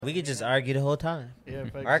We could just argue the whole time. Yeah,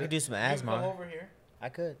 Or I could do some Come ASMR. over here. I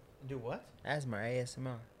could. Do what?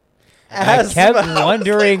 ASMR. I kept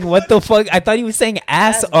wondering what the fuck. I thought he was saying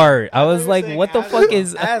ass art. I was like, what the fuck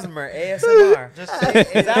is ASMR. Just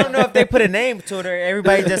say I don't know if they put a name to it or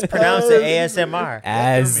everybody just pronounce it ASMR.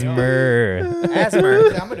 asthma? Asthma.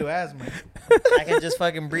 I'm gonna do asthma. I can just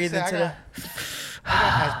fucking breathe into the.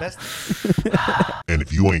 I got asbestos. And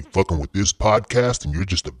if you ain't fucking with this podcast, then you're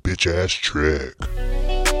just a bitch ass trick.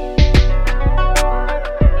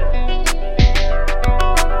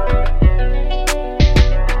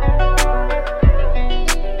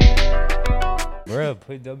 Bro,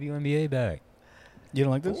 put WNBA back. You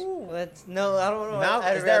don't like this? Ooh, that's no. I don't know.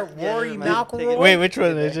 Is that Rory McIlroy? Wait, which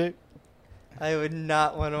one, AJ? I would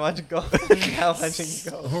not want to watch golf. Not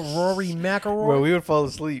watching golf. Rory McIlroy. Bro, we would fall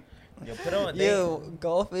asleep. Yo, put on. Yo,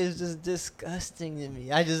 golf is just disgusting to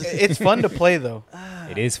me. I just. It's fun to play though.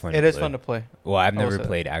 It is fun. It is fun to play. Well, I've never Also-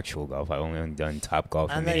 played actual golf. I've only done top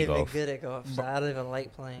golf I'm and not mini even golf. good at golf, so I don't even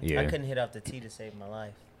like playing. Yeah. I couldn't hit off the tee to save my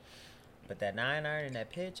life. But that 9-iron and that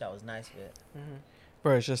pitch, I was nice with. Mm-hmm.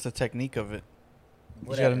 Bro, it's just the technique of it. You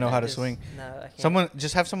Whatever, gotta know how to Just- swing. No, I can't. Someone,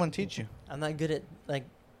 just have someone teach you I'm not good at like.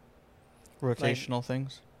 rotational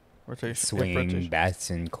things. Rotation. Swinging rotation. bats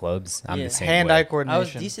and clubs. I'm Yeah. the same Hand-eye way. coordination. I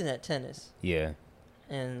was decent at tennis Yeah.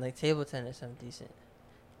 and like table tennis. I'm decent,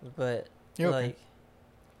 but You're okay.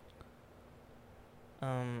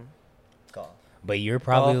 like. Golf. But you're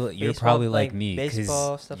probably Golf, you're baseball, probably like like me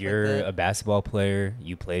baseball, because stuff like you're that. a basketball player.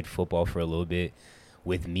 You played football for a little bit.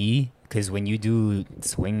 With me, because when you do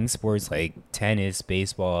swing sports like tennis,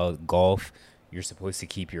 baseball, golf, you're supposed to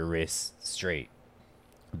keep your wrists straight.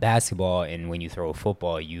 Basketball, and when you throw a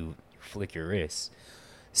football, you flick your wrists.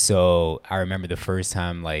 So I remember the first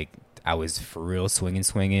time like I was for real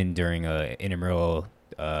swinging during a intramural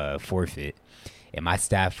forfeit. And my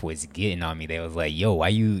staff was getting on me. They was like, yo, why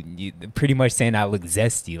you pretty much saying I look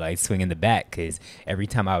zesty, like swinging the bat. Because every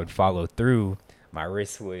time I would follow through, my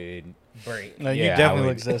wrist would Break. No, yeah, you I definitely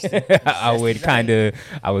would- look zesty. I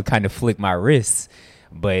would kind of flick my wrists.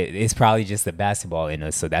 But it's probably just the basketball in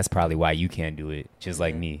us. So that's probably why you can't do it, just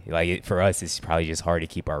like me. Like for us, it's probably just hard to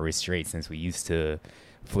keep our wrists straight since we used to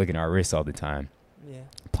flicking our wrists all the time. Yeah.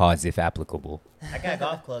 Pause if applicable. I got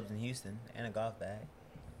golf clubs in Houston and a golf bag.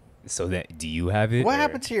 So that do you have it? What or-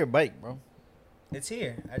 happened to your bike, bro? It's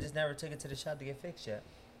here. I just never took it to the shop to get fixed yet.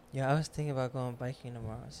 Yeah, I was thinking about going biking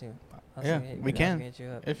tomorrow. See, I was Yeah, thinking, we I'll can. get you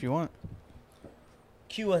up. If you want.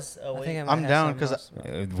 Cue us I away. think I might I'm have down, something 'cause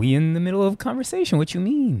else. We in the middle of a conversation. What you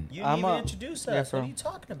mean? You I'm didn't even a- introduce yeah, us. What bro. are you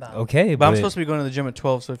talking about? Okay, But I'm supposed to be going to the gym at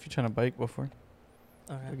 12, so if you're trying to bike before,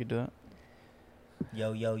 we Okay. could do that.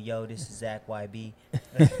 Yo, this is Zach YB.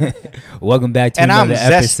 Welcome back to And I'm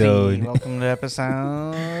another Zesty. episode. Welcome to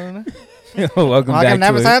episode. Welcome back Welcome to to it.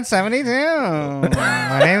 episode 72.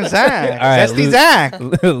 My name's Zach. All right, Zesty Luke. Zach.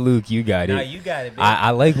 Luke, you got Now it. you got it, baby.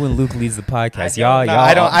 I like when Luke leads the podcast. I Y'all, don't know.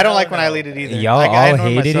 y'all, I don't No, like when I no. lead it either. y'all I all know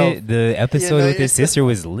hated myself. it. The episode no, with you're his sister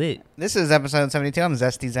was lit. This is episode 72. I'm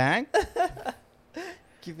Zesty Zach.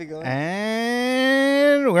 Keep it going.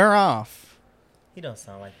 And we're off. He don't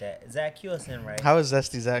sound like that. Zach, cue us in right. How would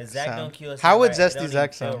Zesty Zach If Zach don't sound? cue us How in would right, it Zesty don't Zach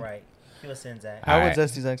even feel sound? right. Cue us in, Zach. How would Alright.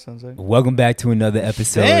 Zesty Zach sound, Zach? Welcome back to another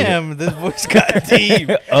episode. Damn, this voice got deep.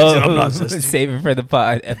 Oh, I'm not zesty. saving for the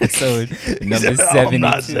pod episode number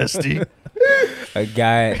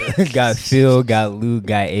 72.Got Phil, got Luke,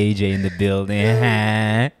 got AJ in the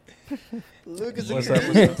building. Luke is What's a up,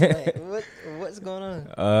 comedian tonight. What's going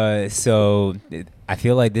on? So I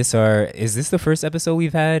feel like is this the first episode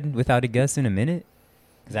we've had without a guest in a minute?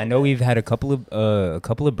 Because I know we've had a couple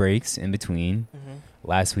of breaks in between. Mm-hmm.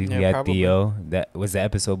 Last week we Yeah, had probably. Theo. That was the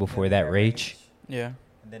episode before that, Rach. Yeah.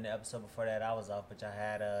 And then the episode before that, I was off, which I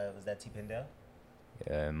had, was that T. Pendel?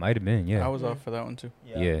 It might have been, yeah. I was off for that one, too.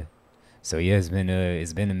 Yeah. So yeah, it's been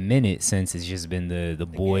a minute since it's just been the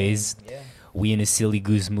boys. Game, yeah. We in a silly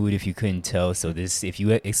goose mood, if you couldn't tell. So if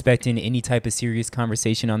you expecting any type of serious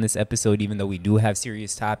conversation on this episode, even though we do have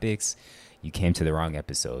serious topics, you came to the wrong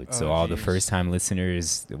episode. So Oh, all the jeez. first time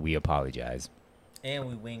listeners, we apologize. And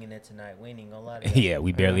we winging it tonight. We ain't gonna lie to that. Yeah,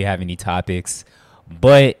 we barely have any topics,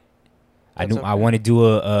 but That's I okay. want to do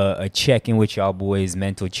a check in with y'all boys,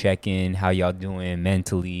 mental check in, how y'all doing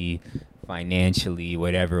mentally, financially,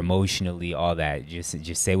 whatever, emotionally, all that. Just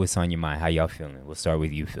say what's on your mind. How y'all feeling? We'll start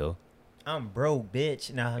with you, Phil. I'm broke,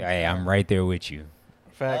 bitch. Nah, Hey, I'm right there with you.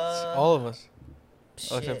 Facts. All of us.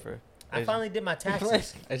 Shit. Oh, except for. I finally did my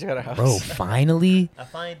taxes. I just got a house. Bro, finally, I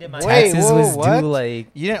finally did my Wait, taxes whoa, was what? due like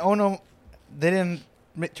You didn't owe no. They didn't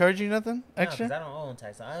charge you nothing extra? No, 'cause I don't own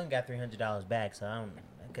tax. I only got $300 back, so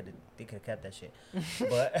they could have kept that shit.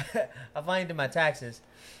 But I finally did my taxes.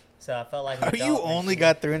 So I felt like an How you adult only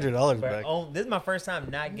next got $300 year. back? Oh, this is my first time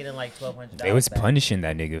not getting like $1,200. They was back. punishing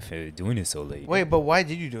that nigga for doing it so late. Wait, but why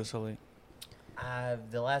did you do it so late?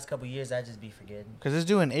 The last couple years, I just be forgetting. Because it's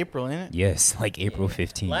due in April, ain't it? Yes, like April Yeah.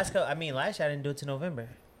 15th. Last year I didn't do it to November.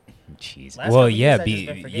 Jeez. last Well, couple yeah, years I just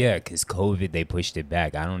been forgetting. yeah, because COVID they pushed it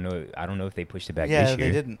back. I don't know if they pushed it back Yeah, this year.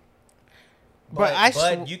 they didn't.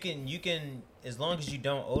 But you can as long as you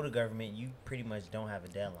don't owe the government, you pretty much don't have a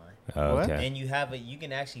deadline. Oh, What? okay. And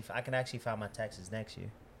I can actually file my taxes next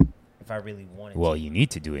year if I really wanted Well, to. you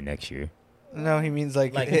need to do it next year. No, he means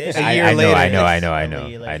like, Like a this year year. I later. know, Only a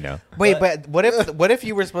year I later. know. Wait, but what if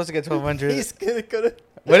you were supposed to get 1,200? He's gonna go to.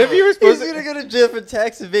 What if you were He's supposed to? gonna go to jail for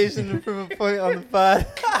tax evasion from a point on the pod.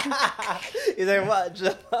 He's like, "What,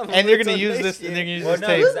 Joe? And you're gonna use this. And you're gonna use Well,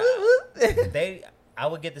 this no, tape. I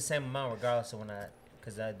would get the same amount regardless of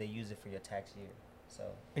because they use it for your tax year. So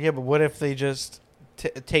Yeah, but what if they just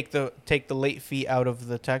take the late fee out of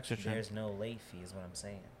the tax return? there's no late fee, is what I'm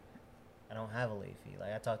saying. I don't have a late fee.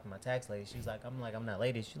 Like I talked to my tax lady, she's like, I'm not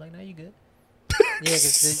late. She's like, no, you good. Yeah,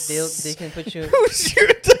 because they can put you. Who's your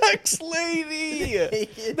tax lady?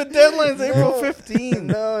 The deadline's April 15th.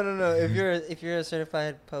 No. If you're a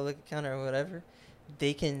certified public accountant or whatever,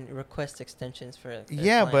 they can request extensions for. Their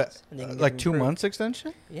Yeah, clients, but and they can get like them 2 approved. months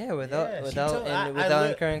extension? Yeah, without Yeah, she without told- I- and I without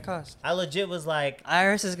lit- incurring cost. I legit was like,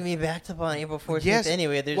 IRS is gonna be backed up on April 14th Yes.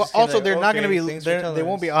 anyway. They're Well, just gonna also like, they're not okay, gonna be. thanks for They telling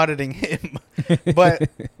won't be us. auditing him. But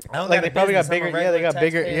I don't Like, got they a probably got business, I'm a bigger- yeah, they regular got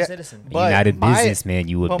bigger- taxpaying yeah. citizen. But You're not a my- businessman.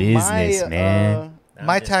 You a but businessman. I'm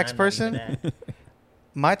my just- tax I'm not even person, that.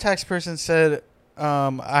 my tax person said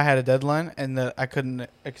I had a deadline and that I couldn't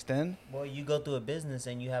extend. Well, you go through a business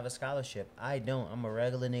and you have a scholarship. I don't. I'm a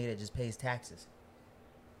regular nigga that just pays taxes.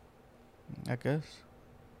 I guess.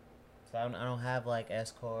 So I don't have like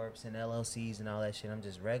S corps and LLCs and all that shit. I'm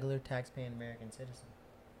just regular tax-paying American citizen.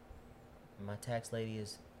 And my tax lady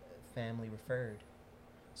is family referred,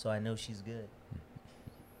 so I know she's good,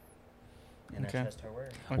 and Okay. I trust her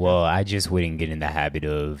word. Okay. Well, I just wouldn't get in the habit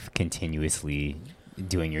of continuously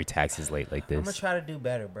doing your taxes late like I'm gonna this. try to do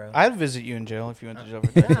better, bro. I'd visit you in jail if you went to jail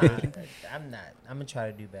for tax Nah, evasion. I'm not. I'm gonna try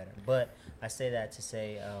to do better. But I say that to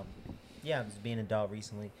say, yeah, I'm just being an adult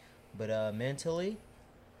recently. But mentally,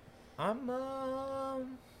 I'm if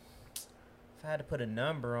I had to put a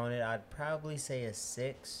number on it, I'd probably say a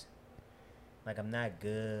 6. Like I'm not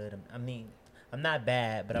good. I'm not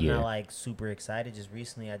bad, but I'm Yeah. not like super excited. Just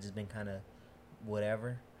recently, I just been kind of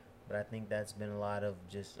whatever. But I think that's been a lot of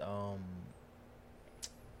just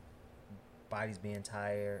bodies being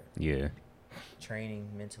tired, Yeah. training,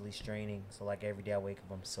 mentally straining. So like every day I wake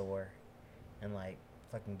up, I'm sore, and like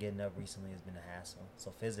fucking getting up recently has been a hassle.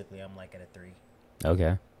 So physically, I'm like at a 3.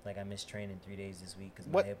 Okay. Like I missed training 3 days this week because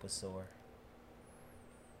my What? hip was sore.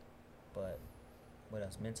 But what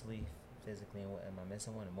else? Mentally, physically, and what am I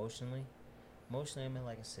missing one? Emotionally, I'm at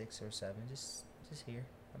like a 6 or 7. Just here.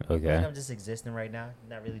 Okay. I'm just existing right now.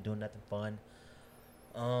 Not really doing nothing fun.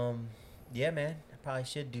 Yeah, man. I probably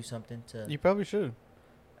should do something to. You probably should.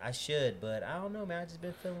 I should, but I don't know, man. I just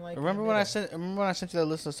been feeling like. Remember when I sent you that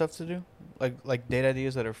list of stuff to do, like date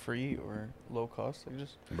ideas that are free or low cost? Like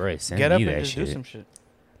just Bro, send get me up and that just shit. do some shit.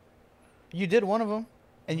 You did one of them,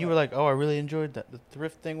 and you were like, "Oh, I really enjoyed that. The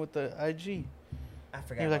thrift thing with the IG." I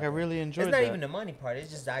forgot. You're like, about "I that. really enjoyed It's that." not even the money part. It's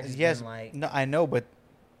just I just Yes, been like. no, I know, but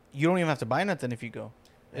you don't even have to buy nothing if you go.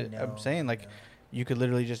 I know, I'm saying I like know. you could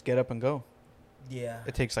literally just get up and go. Yeah.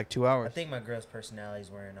 It takes like 2 I hours. think my girl's personality's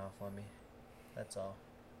wearing off on me. That's all.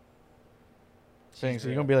 Saying she's so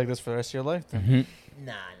you're real. gonna be like this for the rest of your life. Then. Mhm.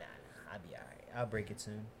 Nah. I'll be alright. I'll break it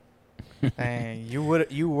soon. And you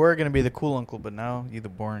were gonna be the cool uncle, but now you're the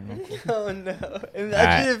boring uncle. Oh no!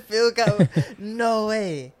 Imagine if Phil got no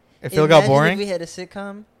way. If Phil got Imagine boring, If we had a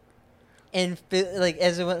sitcom, and Phil, like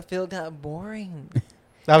as it went, Phil got boring.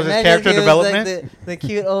 that was his Imagine character if he was, development. Like, the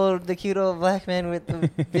cute old black man with the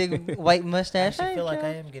big white I mustache. actually feel like I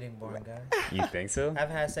am getting boring, guys. You think so? I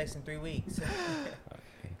haven't had sex in 3 weeks.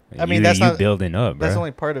 I mean, that's you not- building up, bro. That's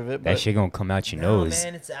only part of it. that But shit gonna come out your No, nose.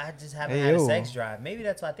 man, I just haven't Hey, had a yo. sex drive. Maybe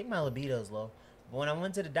that's why I think my libido's low. But when I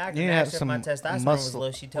went to the doctor you and have asked her if some my testosterone was muscle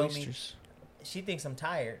low, she told me oysters. she thinks I'm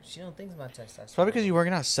tired. She don't think my testosterone. It's probably because you're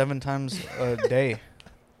working out 7 times a day.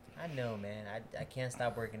 I know, man. I can't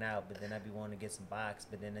stop working out, but then I'd be wanting to get some box,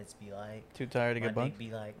 but then it's be like Too tired to my get bunked. dick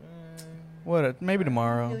be like, What? Maybe I'm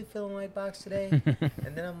tomorrow. really feeling like box today,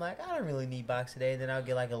 and then I'm like, I don't really need box today. Then I'll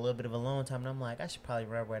get like a little bit of alone time, and I'm like, I should probably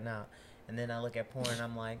rub one out. And then I look at porn, and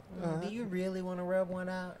I'm like, do you really want to rub one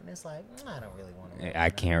out? And it's like, I don't really want to.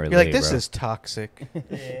 I can't relate, You're like, this bro. is toxic.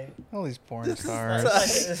 Yeah. All these porn It's stars.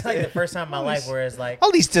 it's like the first time in my life where it's like,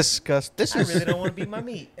 All these disgust. This I is. really don't want to be my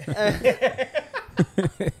meat.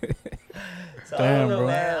 So I Damn, don't know, bro.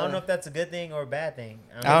 man. I don't know if that's a good thing or a bad thing.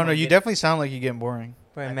 I don't know. You definitely sound like you're getting boring.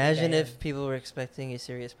 Bro, I think imagine I if am. people were expecting a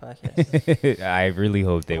serious podcast. I really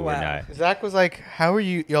hope they were Wow. not. Zach was like, "How are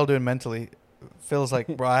y'all doing mentally?" Phil's like,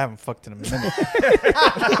 "Bro, I haven't fucked in a minute."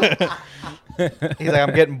 He's like,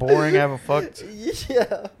 "I'm getting boring. I haven't fucked."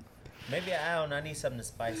 Yeah. Maybe I don't know. I need something to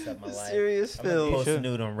spice up my life. Serious I'm gonna Phil. post a should.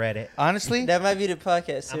 nude on Reddit. Honestly, That might be the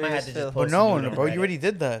podcast. I might have Serious to just Phil. post- but a no, nude on bro, you Reddit. already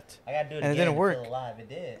did that. I gotta do it And it again didn't to work. feel alive. It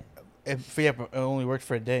did. Yeah, but it only worked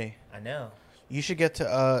for a day. I know. You should get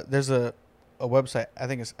to there's a website. I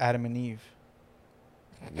think it's Adam and Eve.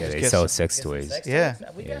 Yeah, Just they get sell some- sex Get some toys. sex Yeah. toys?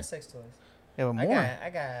 We Yeah. got sex toys. Yeah, but more. I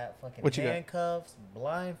got fucking What you got? handcuffs,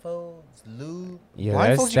 blindfolds, lube. Yeah,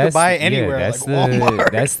 Blindfolds you could buy anywhere, that's like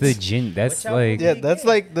Walmart. that's the gin. That's What y'all like Yeah, What that's you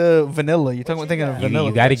like the vanilla. You're talking What about thinking you of got? vanilla.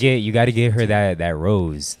 you gotta get her that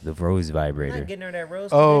rose, the rose I'm vibrator. not getting her that rose.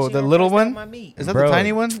 Oh, She the gonna little bust out one? My meat. Is that Bro, the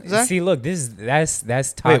tiny one, Zach? See, look, that's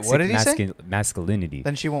Wait, toxic what did he say? masculinity.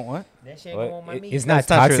 Then she won't what? That shit ain't gonna want my meat. It's not That's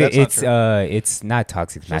not true, toxic. that's not It's not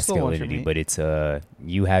toxic She'll still want your masculinity, meat. but it's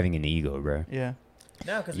you having an ego, bro. Yeah.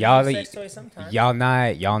 No, because Y'all- we use sex toys sometimes. Y'all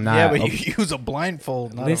not. Yeah, but oh, you use a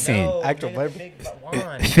blindfold. Not Listen. No, Actual nigga, the vibra- big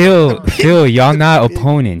wand. Phil, Wand. Phil, y'all not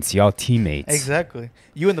opponents. Y'all teammates. Exactly.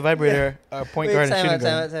 You and the vibrator are point Wait, guard and time shooting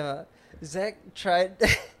out, guard. time out. Zach tried.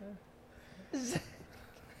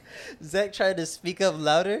 Zach tried to speak up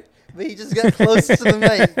louder, but he just got close to the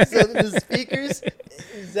mic. So the speakers,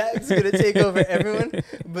 Zach's gonna take over everyone.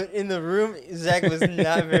 But in the room, Zach was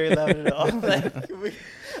not very loud at all.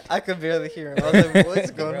 I could barely hear him. I was like,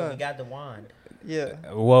 "What's going Bro, we on?" got the wand. Yeah.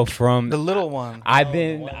 Well, from The little one. I've Oh,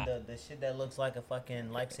 been. the, one, the shit that looks like a fucking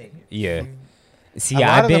lifesaver. Yeah. See, A lot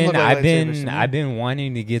I've of them been, look like I've lightsabers been, to me. I've been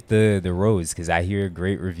wanting to get the rose because I hear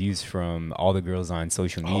great reviews from all the girls on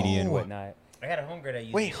social media and Oh. whatnot. I got a homegirl that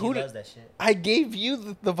uses Wait, it. who She did- loves that shit. I gave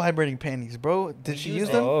you the vibrating panties, bro. Did she use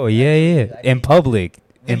them? Oh yeah, yeah. In public,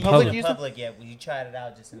 In in public public, you- In public, yeah. When you tried it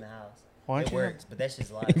out just in the house. Why It don't you? works, but that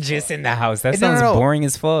shit's a lot. of just fuck. in the house. That No, no, sounds no. boring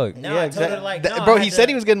as fuck. No, I told her like, no, bro, I he had said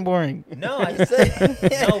to- he was getting boring. No, I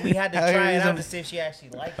said no. We had to How you try it use out them? to see if she actually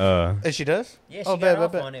liked it. And she does? Yeah, she Oh, got bet,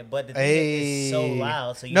 off bet, bet. on it, but the thing is, it's so Hey.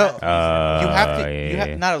 loud, so you No. have to use it. You have to. yeah, You yeah.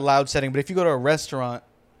 have not a loud setting, but if you go to a restaurant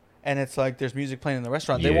and it's like there's music playing in the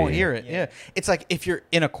restaurant, they Yeah, won't yeah. hear it. Yeah. Yeah. It's like if you're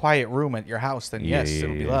in a quiet room at your house, then Yeah, yes, yeah,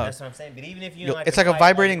 it'll be yeah. loud. That's what I'm saying. But even if you You'll- like it's like a quiet,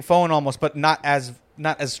 vibrating phone almost, but not as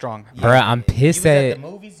strong. Yeah. Bruh, I'm pissed you was at- the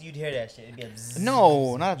movies. You'd hear that shit. It'd be a bzzz,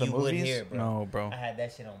 No, not at the you would movies. hear it, bro. No, bro. I had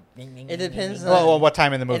that shit on. Ding, ding, It ding, depends ding, on- ding. Well, what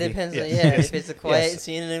time in the movie? It depends. Yes. On, yeah, if it's a quiet Yes.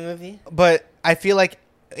 scene in a movie. But I feel like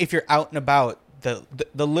if you're out and about,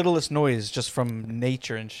 the littlest noise just from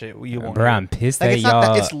nature and shit, you won't. Bro, hear. I'm pissed Like at it's not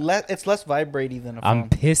y'all. that, it's less vibratey than a phone. I'm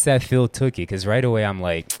pissed that Phil took it because right away I'm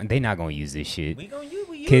like, they not gonna use this shit. We use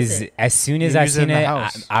Because it. as soon as You I use it in seen the it,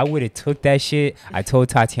 house. I would have took that shit. I told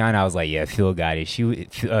Tatiana, I was like, yeah, Phil got it.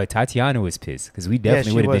 Tatiana was pissed because we Yeah, definitely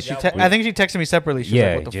she would have was. been. Y'all I think she texted me separately. She was Yeah,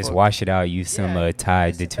 like, what the just fuck? wash it out. Use some Yeah,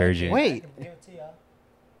 Tide disinfect detergent. it. Wait. I can give it to y'all.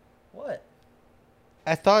 What?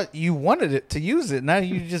 I thought you wanted it to use it. Now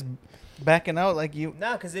you just backing out like you.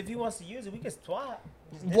 Nah, because if he wants to use it, we can swap.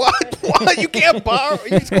 Just What? disinfect it. What? You can't borrow. You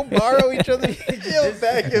just go borrow each other.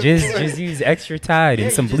 Just use extra Tide Yeah,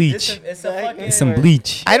 and you some just bleach. It's a Back fucking. and Some forth.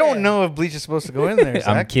 bleach. I don't know if bleach is supposed to go in there. I'm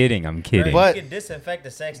Zach. kidding. I'm kidding. But- you can disinfect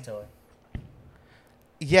the sex toy.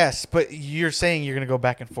 Yes, but you're saying you're gonna go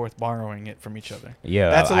back and forth borrowing it from each other.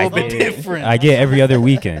 Yeah, That's a little bit get- different. I get every other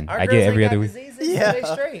weekend. Our I girls get ain't every got other week. diseases, Yeah. so they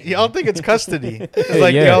straight. Y'all think it's custody? It's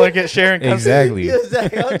like Yeah. y'all are get sharing custody. Exactly. Yeah,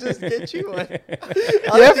 Zach, I'll just get you one.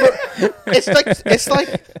 Yeah, but it's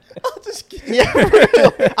like I'll just get yeah, for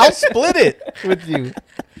real. I'll split it with you.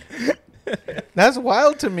 That's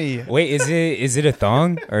wild to me. Wait, is it a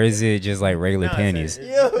thong or is it just like regular No, panties? You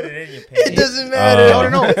Yo, put it in your It panties. doesn't matter. No,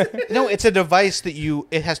 no, no, no. It's a device that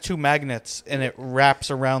it has two magnets and it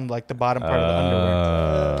wraps around like the bottom part of the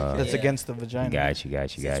underwear. That's Yeah. against the vagina. Got you.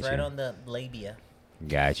 It's right on the labia.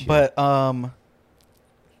 Got you. But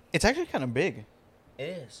it's actually kind of big. It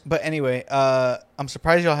is. But anyway, I'm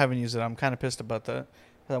surprised y'all haven't used it. I'm kind of pissed about that.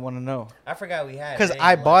 'Cause I want to know I forgot we had. it. because They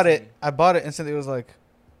I ain't bought lied it. to me. I bought it instantly. It was like,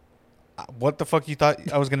 what the fuck you thought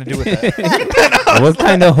I was gonna do with that? what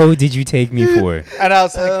kind of hoe did you take me for? And I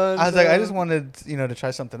was like, Oh, I no. just wanted to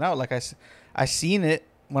try something out. Like I seen it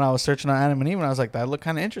when I was searching on Adam and Eve, and I was like, that looked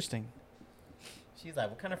kind of interesting. She's like,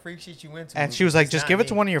 "What kind of freak shit you into?" And she was like, It's just not give it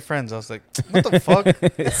to me. one of your friends. I was like, what the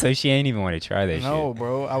fuck? So she ain't even want to try that No, shit.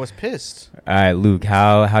 bro, I was pissed, All right, Luke,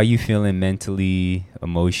 how you feeling mentally,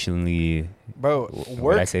 emotionally? bro. What'd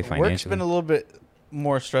Work, I say work's financially? been a little bit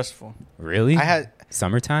more stressful. Really? I had,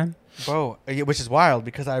 Summertime? bro, which is wild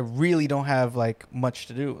because I really don't have like much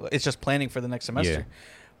to do. It's just planning for the next semester. Yeah.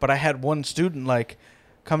 But I had one student like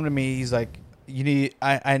come to me. He's like,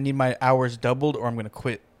 I need my hours doubled or I'm gonna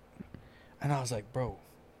quit. And I was like, bro,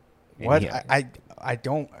 what? Yeah. I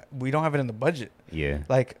don't. We don't have it in the budget. Yeah.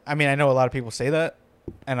 Like, I mean, I know a lot of people say that,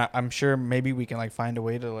 and I'm sure maybe we can like find a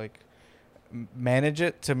way to like manage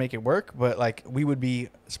it to make it work. But like, we would be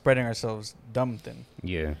spreading ourselves dumb thin.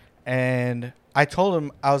 Yeah. And I told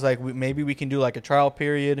him, I was like, maybe we can do like a trial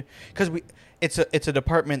period because it's a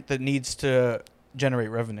department that needs to generate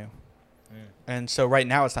revenue, and so right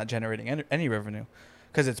now it's not generating any revenue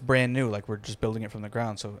because it's brand new. Like we're just building it from the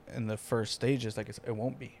ground. So in the first stages, like it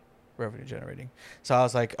won't be revenue generating. So I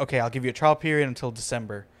was like, okay, I'll give you a trial period until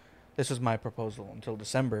December. This was my proposal until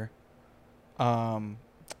December,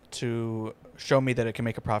 to show me that it can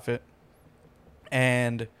make a profit,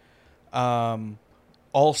 and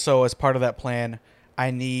also as part of that plan,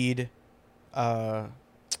 I need all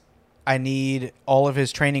of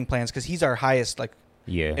his training plans because he's our highest like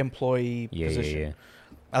Yeah. employee Yeah. position. Yeah.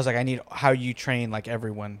 I was like, I need how you train like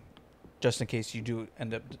everyone, just in case you do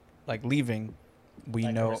end up like leaving. We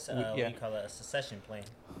Like know, what do yeah, you call it? A succession plan.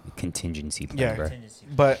 Contingency plan, Yeah. bro. Contingency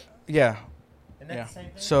plan. but yeah, Isn't that yeah. the same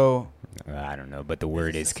thing? So I don't know, but the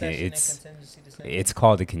word is succession and it's contingency the same it's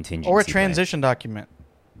called a contingency or a plan. transition document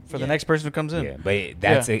for the Yeah. next person who comes in. Yeah, but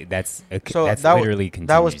that's Yeah. a that's a So that's that literally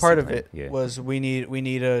contingency. That was part of plan. it. Yeah. Was we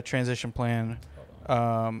need a transition plan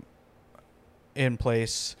in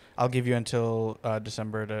place. I'll give you until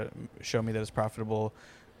December to show me that it's profitable,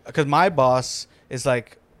 because my boss is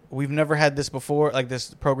like, we've never had this before, like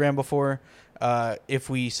this program before. If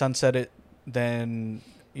we sunset it, then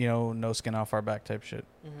no skin off our back type shit.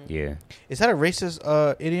 Yeah, Is that a racist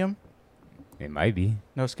idiom? it might be.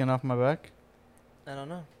 No skin off my back. I don't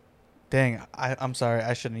know. Dang, I'm sorry,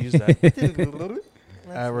 I shouldn't use that.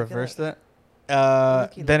 I reversed that.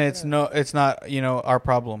 Look Then it it's up. it's not our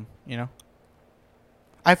problem.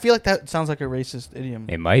 I feel like that sounds like a racist idiom.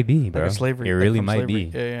 It might be, Like bro. a slavery. It like really from might slavery.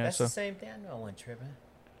 be. Yeah. That's So the same thing. I know I wasn't tripping.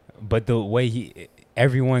 But the way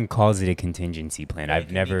everyone calls it a contingency plan. But it I've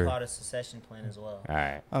can never. be called a succession plan as well. All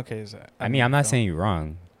right. okay, is that? I mean, I'm not saying you're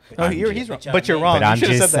wrong. No, I'm he's just- wrong. But But you're y'all wrong. But You I'm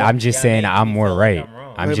should've said just that. I'm just Yeah, saying make I'm me more feel like right. I'm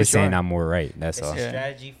wrong. I'm But just you're saying right. I'm more right. That's It's all. a Yeah.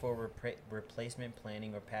 strategy for replacement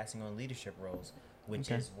planning or passing on leadership roles,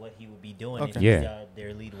 which Okay. is what he would be doing if Okay. he's Yeah.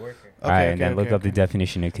 their lead worker. All right, Okay, and then okay, look up okay. the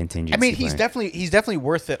definition of contingency. I mean, he's plan. definitely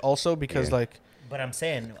worth it also because Yeah. like But I'm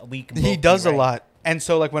saying we can. he both be does a right. lot, and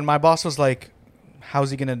so like when my boss was like,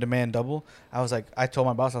 "How's he gonna demand double?" I told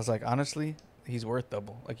my boss, I was like, honestly, he's worth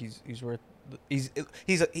double. Like he's worth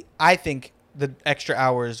I think the extra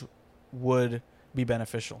hours would be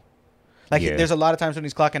beneficial. Like Yeah. there's a lot of times when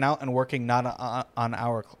he's clocking out and working not on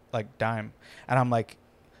our like dime, and I'm like,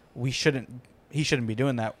 he shouldn't be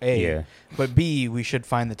doing that. A, Yeah. but B, we should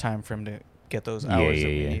find the time for him to get those Yeah, hours that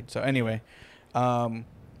we yeah. need. So anyway,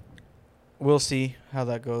 we'll see how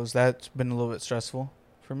that goes. That's been a little bit stressful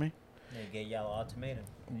for me. They get y'all ultimatum.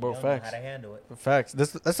 Bro, You don't know how facts. to handle it. Facts.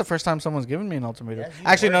 That's the first time someone's given me an ultimatum. That's you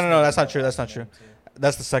Actually, no, personally that's not get true. an That's not true. ultimatum, too.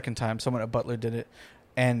 That's the second time someone at Butler did it,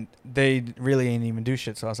 and they really ain't even do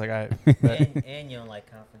shit. So I was like, And you don't like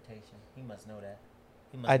confrontation. He must know that.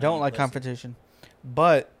 He must I know don't you like pussy. confrontation,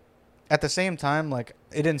 but at the same time, like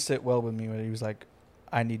it didn't sit well with me when he was like,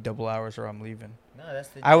 "I need double hours or I'm leaving." No, that's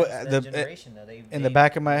the, I w- that's the- that generation though. In the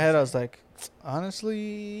back of my head, I was like,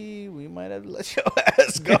 honestly, we might have to let your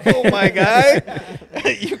ass go, my guy.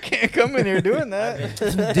 You can't come in here doing that.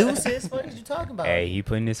 Deuces, what did you talking about? Hey, he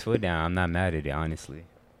putting his foot down. I'm not mad at it, honestly.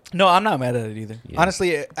 No, I'm not mad at it either. Yeah.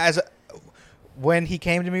 Honestly, when he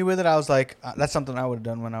came to me with it, I was like, that's something I would have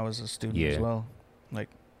done when I was a student as Yeah. well. Like,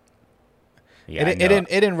 Yeah, it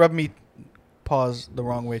didn't rub me pause the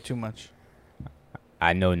wrong way too much.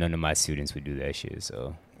 I know none of my students would do that shit.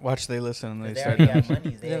 So Watch they listen and they They start. already got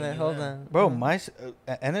money. They Yeah, at like, hold UM. on. Bro,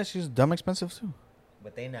 NSU's dumb expensive too.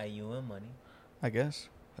 But they not UM money. I guess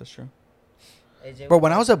that's true. AJ, Bro, what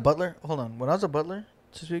when I about- was at Butler, hold on. When I was at Butler,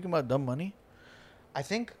 speaking about dumb money, I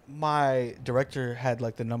think my director had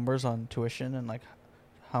like the numbers on tuition and like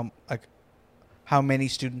how many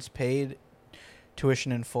students paid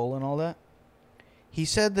tuition in full and all that. He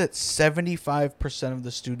said that 75% of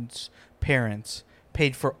the students' parents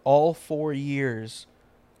paid for all 4 years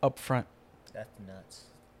up front. That's nuts.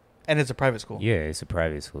 And it's a private school. yeah, it's a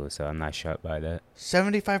private school, so I'm not shocked by that.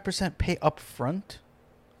 75% pay up front?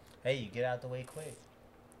 Hey, you get out the way quick.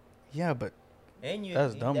 Yeah, but And you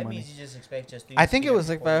That's dumb that money. means you just expect your students I think to it get was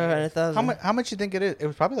in Like 4 years. 500,000. how much you think it is? It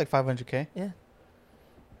was probably like 500K. Yeah.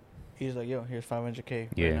 He's like, yo, here's 500K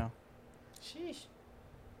Yeah. right now. Sheesh.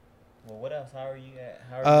 Well, what else? How are you at?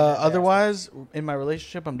 How are you at that Otherwise, in my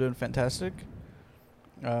relationship, I'm doing fantastic.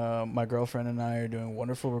 My girlfriend and I are doing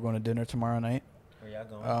wonderful. We're going to dinner tomorrow night. aspect? Where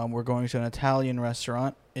y'all going? We're going to an Italian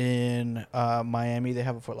restaurant in Miami. They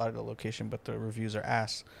have a Fort Lauderdale location, but the reviews are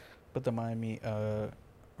ass. But the Miami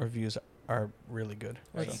reviews are really good.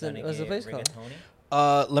 Are you What's gonna the get place called?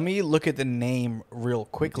 rigatoni? Let me look at the name real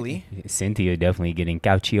quickly, Cynthia definitely getting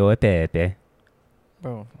cacio e pepe.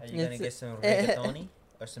 bro. Are you gonna It's- get some rigatoni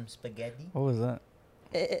or some spaghetti? What was that?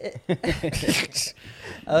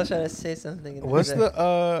 I was trying to say something. and What's that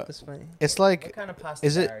the was funny. It's What like kind of pasta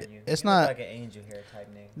is it- guy are you? it's You look not- like an angel hair type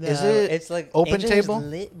name. Is it It's like Open Angel is Table?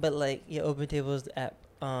 lit, but like Open Table is the app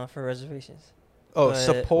for reservations. oh but-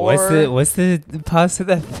 support. What's the pasta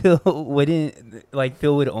that Phil wouldn't like?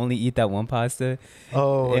 Phil would only eat that one pasta,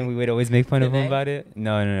 Oh, and we would always make fun of him Penne? about it.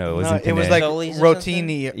 No, it no, wasn't. it was penne. like Zoli's or something?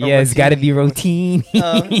 rotini. yeah, it's got to be rotini,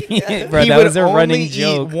 bro. He That would was a only running eat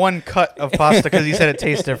joke. one cut of pasta because he said it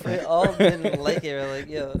tastes We different. all didn't like it. We're like,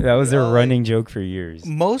 yo. That was we a all running joke for years.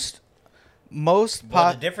 Most Well, the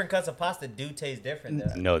pasta. different cuts of pasta do taste different.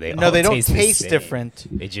 Though. No, they No, all they don't taste the taste same. different.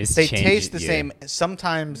 It just They changes- taste the yeah. same.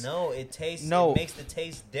 Sometimes No, it tastes. No. It makes the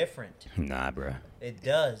taste different. Nah, bro. It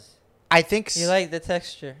does. I think You like the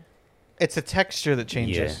texture? it's a texture that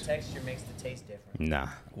changes. The texture makes the taste different. Nah.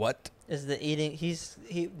 What? Is the eating?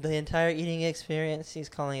 The entire eating experience. He's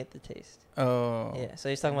calling it the taste. Oh, Yeah. So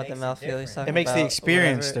he's talking It about the makes it mouthfeel. He's different. talking it makes the about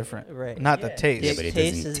experience whatever- different, Right. not the Yeah. taste. Yeah, the but it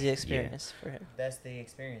taste doesn't- is the yeah. experience for him. That's the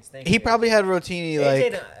experience. Thank He you. probably had rotini AJ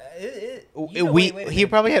like done- wheat. wait a He minute.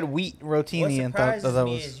 probably had wheat What rotini and thought surprises that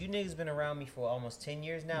me was. is you niggas been around me for almost 10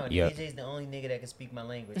 years now, and Yep. AJ's the only nigga that can speak my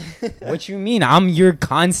language. What you mean? I'm your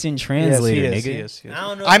constant translator, yes, nigga. he is, he is. I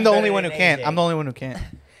don't know if I'm you the better only one who than can't. AJ. I'm the only one who can't.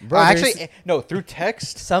 Bro, Actually, there's- no. Through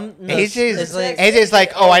text, Some no, AJ's it's like AJ's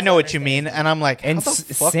like, oh, I know what you understands mean, that. and I'm like, and how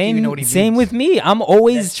the fuck do same you know what he same means? with me. I'm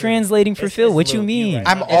always That's true. translating for Phil. It's What you little- mean? right.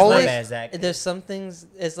 I'm It's always- my bad, Zach. there's some things.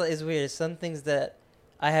 It's like it's weird. There's some things that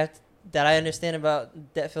I have that I understand about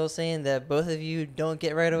that Phil's saying that both of you don't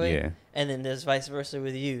get right away, Yeah. and then there's vice versa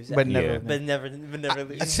with you. Zach. But Yeah. never. but never.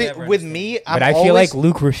 You See, never with understand. me, But I'm I feel always, like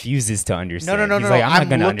Luke refuses to understand. no. He's like, I'm not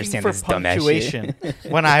gonna looking understand for this dumb ass punctuation shit.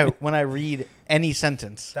 when I read any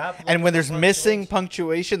sentence, Stop and looking when for there's missing punctuation.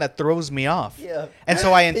 punctuation, that throws me off. Yeah. And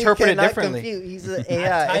so I He interpret it cannot differently. compute. He's an I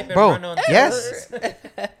AI. type and Bro, run on yes.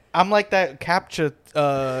 text. I'm like that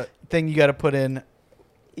CAPTCHA thing you got to put in.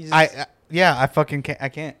 He just- I fucking can't. I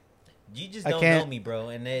can't. You just I don't know can't- me, bro,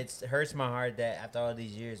 and it hurts my heart that after all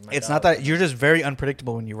these years, my It's dog- not that you're just very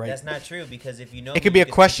unpredictable when you write. That's not true because if you know, It could me, be you a can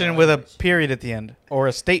speak question my with a language. period at the end or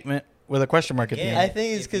a statement with a question mark at the Again, I end.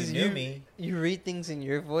 think it's if you because knew you me. you read things in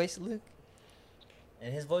your voice, Luke.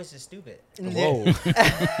 And his voice is stupid. Whoa.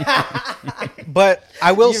 But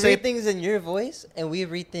I will you say read things in your voice, and we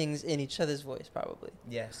read things in each other's voice, probably.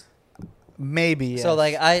 Yes. maybe. So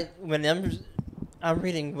yes. like when I'm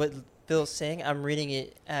reading what Phil's saying, I'm reading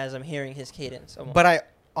it as I'm hearing his cadence. Almost. But I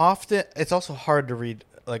often it's also hard to read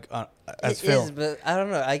like as It Phil. is, but I don't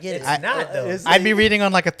know. I get It's it. not, though. It's I'd be like- reading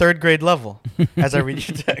on like a third grade level as I read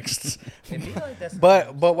your texts. It be like that But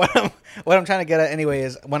sometimes. what I'm trying to get at anyway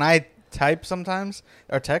is when I type sometimes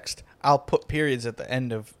or text, I'll put periods at the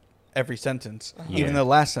end of every sentence, even Yeah. the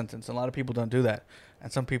last sentence. A lot of people don't do that,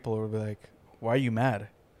 and some people will be like, "Why are you mad?"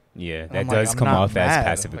 Yeah, And that I'm like, does "I'm come not off as mad."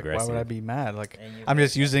 passive Like, aggressive. why would I be mad? Like And you're I'm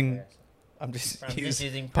just very using. passive-aggressive. I'm just I'm just using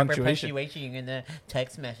using proper punctuation. punctuation in the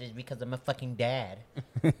text message because I'm a fucking dad.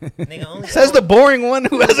 Nigga, only Says the boring one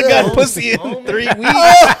who hasn't got Only- pussy in only- 3 weeks.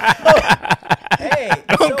 Hey,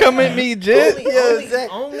 Don't come at me, Jit.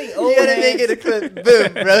 Only You old gotta make it a heads, clip.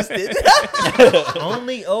 Boom, roasted.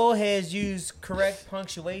 only old heads use correct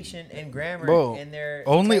punctuation and grammar Bro, in their.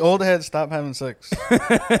 Only text. old heads stop having sex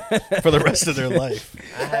for the rest of their life.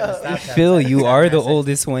 I haven't stopped having Phil, sex. you I've are had the sex.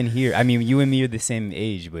 oldest one here. I mean, you and me are the same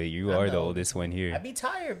age, but you I are the know. oldest one I here. be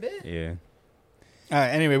tired, bitch. Yeah. All right.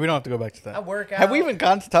 Anyway, we don't have to go back to I that. work out. Have we even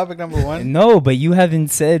gone to topic number 1? No, but you haven't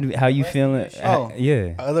said how you Rest feeling. of your Oh.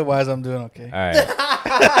 Yeah. Otherwise, I'm doing okay. All right.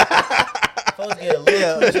 Supposed to get a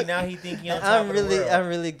little coochie, now he think he on top I'm of the really, world. I'm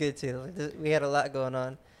really good too. Like, we had a lot going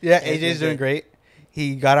on. Yeah, Yeah, AJ's good. doing great.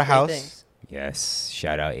 He got a Great house. things. Yes.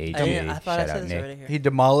 Shout out AJ. I thought I Shout said out this Nick. already here. He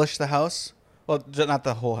demolished the house. Well, not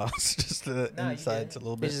the whole house, just the No, you insides a didn't.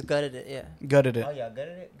 little We bit. just gutted it. Yeah. Gutted it. Oh, y'all good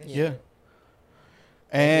at it? Good Yeah. shit.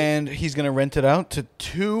 And he's going to rent it out to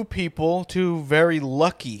 2 people, 2 very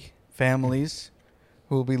lucky families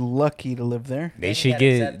who will be lucky to live there. They They should gotta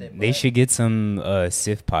accept get. it, They but- should get some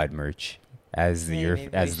Sif Pod merch as Maybe your we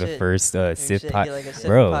as the should. first We Sif should Pod, get, like, a Sif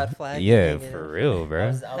bro. Pod flag Yeah, and hang it for up. real, I bro.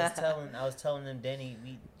 was telling them, Denny,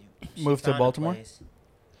 we Move to found a Baltimore? place.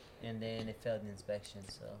 and then it failed the inspection.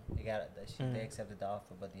 So they accepted the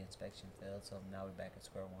offer, but the inspection failed. So now we're back at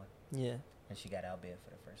square one. Yeah. And she got outbid for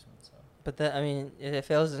the first one. So But that, I mean, if it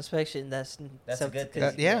fails inspection, that's a something- good thing.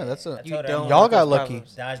 That- yeah, that's a- I You told her, don't I'm Y'all want got those lucky.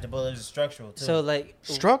 problems. dodge the bullet is structural too. So like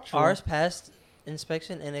Structural. ours passed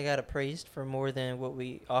inspection and it got appraised for more than what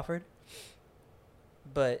we offered.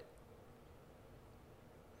 But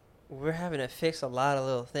we're having to fix a lot of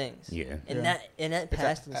little things. Yeah. And Yeah. that It's a-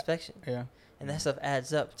 passed inspection. Yeah. And that stuff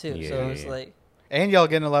adds up too. Yeah, so yeah, it's yeah. like And y'all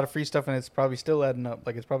getting a lot of free stuff, and it's probably still adding up.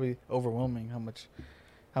 Like, it's probably overwhelming how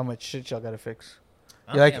much shit y'all got to fix.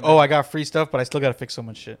 I don't You're like, think I'm oh, ever- I got free stuff, but I still got to fix so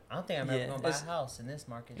much shit. I don't think I'm ever Yeah, gonna buy a it's- house in this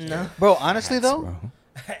market. no. Bro, honestly Facts, though, bro.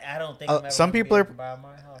 I don't think Uh, I'm ever some gonna people be are- able to buy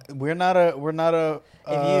my house. we're not a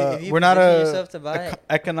If you we're not position a yourself to buy it,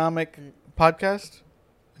 economic Mm. podcast.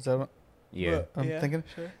 Is that what Yeah. I'm Yeah, thinking?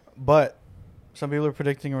 sure. But some people are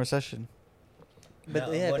predicting a recession. But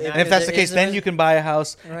No, yeah, but if- not- And if that's the there case, is a then res- you can buy a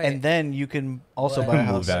house, Right. and then you can also But- buy a Move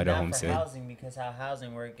house. out. Not of for homestead. housing, because how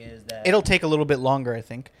housing work is that It'll take a little bit longer, I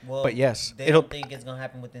think. well, but yes, they it'll. don't think it's gonna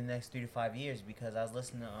happen within the next 3 to 5 years, because I was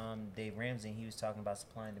listening to Dave Ramsey, and he was talking about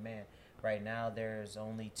supply and demand. Right now, there's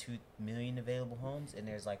only 2 million available homes, and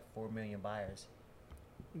there's like 4 million buyers,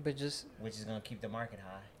 But just which is gonna keep the market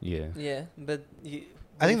high. Yeah. yeah, but you,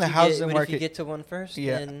 I think if the you housing If you market- get to one first,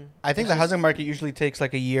 Yeah. then I think the it's housing just- market usually takes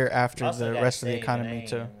like a year after Also the gotta rest of the save, and economy they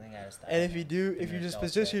too. ain't- they gotta stop And if you do, getting if you their just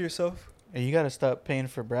adults position back. yourself, Hey, you gotta stop paying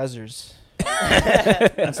for Brazzers.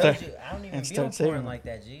 I told start- you, I don't even and be start on saving porn them. like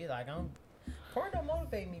that, G. Like porn don't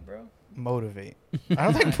motivate me, bro. Motivate. I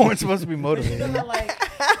don't think porn's supposed to be But you know motivating. how, like,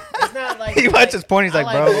 it's not like He like- watches porn. He's I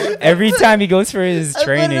like, bro. Every time he goes for his I put it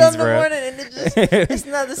trainings, on the bro. morning and it just it's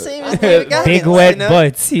not the same as David Goggins, Big you wet know?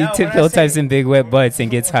 butts. He No, when I Phil say- types in big wet butts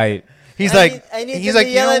and gets hype. He's I like, need, I need he's them like, to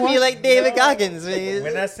you yell know at me what? like David No. Goggins. Man.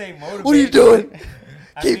 When I say motivate, What are you doing?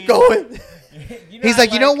 I Keep mean, going. you know He's how,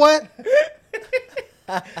 like, you know what?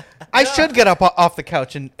 I should get up off the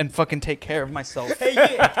couch and fucking take care of myself. Hey,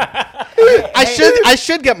 yeah. I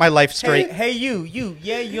should get my life straight. Hey, you,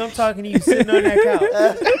 yeah, you. I'm talking to you, sitting on that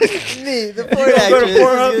couch. Me, the You porn gonna go to actress,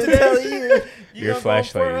 Pornhub is today? gonna tell you. You Your gonna go on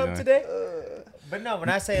flashlight is Pornhub on. today? But no, when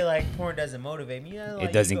I say like porn doesn't motivate me, like,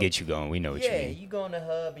 It doesn't you go, get you going. We know what you Yeah, mean. you go on the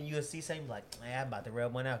hub and you'll see something like, man, I'm about to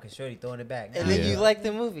rub one out because Shorty throwing it back. And Nah, then Yeah. you like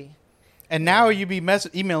the movie. And now you be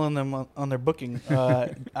emailing them on their booking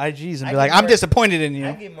IGs and I be like, get I'm more- disappointed in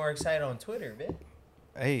I you. get more excited on Twitter, man.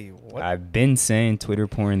 Hey, what? I've been saying Twitter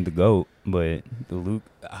porn the GOAT, but Luke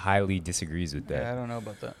highly disagrees with Yeah, I that. don't know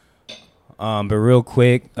about that. But real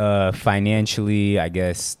quick, financially, I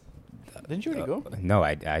guess. Didn't you already go? No,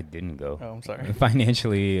 I didn't go. Oh, I'm sorry.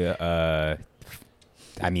 Financially, I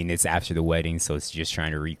mean, it's after the wedding, so it's just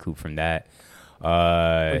trying to recoup from that.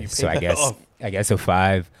 you So paid that off. I guess a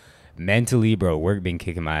 5. Mentally, bro, work been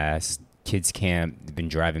kicking my ass. Kids camp been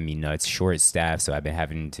driving me nuts. Short staff, so I've been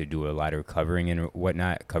having to do a lot of covering and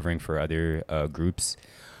whatnot, covering for other groups.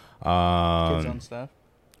 Kids on staff.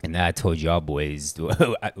 And I told y'all boys,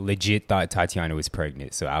 I legit thought Tatiana was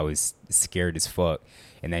pregnant, so I was scared as fuck.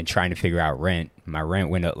 And then trying to figure out rent. My rent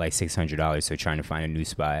went up like $600, so trying to find a new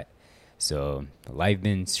spot. So life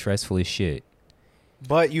been stressful as shit.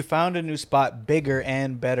 But you found a new spot, bigger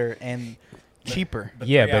and better and cheaper. But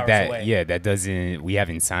Yeah, 3 but hours that away. that doesn't. We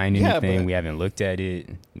haven't signed Yeah, anything. but- We haven't looked at it.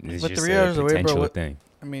 It's But just 3 a hours away, bro, potential what- thing.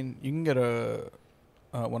 I mean, you can get a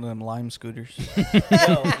one of them Lime scooters.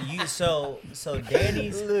 Yo, so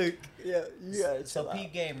Danny's Look, yeah, you got so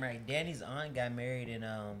peep game, right? Danny's aunt got married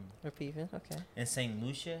Repeating, okay. in St.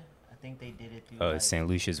 Lucia. I think they did it through like, St.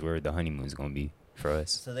 Lucia's where the honeymoon's gonna be for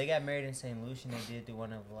us. So they got married in St. Lucia, and they did through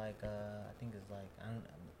one of like I think it's like I don't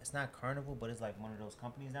it's not Carnival, but it's like one of those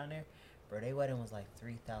companies down there. Bro, their wedding was like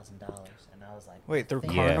 $3,000, and I was like, Wait, they're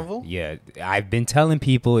 "Damn." Carnival? Yeah, I've been telling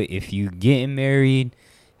people if you getting married,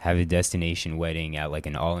 have a destination wedding at like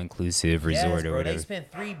an all-inclusive resort Yes, or bro, whatever. they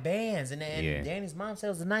spent 3 bands, and Yeah. Danny's mom said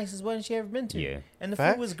it was the nicest wedding she ever been to. Yeah. And the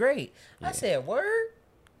Facts? food was great. Yeah. I said, word?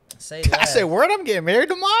 Say I less. said, word, I'm getting married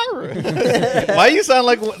tomorrow. Why you sound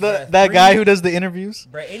like Bruh, that guy 3 who does the interviews?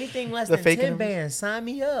 Bro, anything less The than fake 10 interviews? bands, sign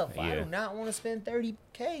me up. I Yeah. do not want to spend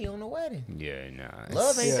 $30K on a wedding. Yeah, nah.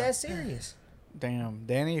 Love ain't Yeah. that serious. Damn,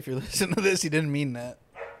 Danny, if you're listening to this, he didn't mean that.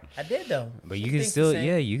 I did though. But She you can thinks still, the same.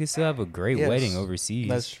 yeah, you can still have a great Yes. wedding overseas.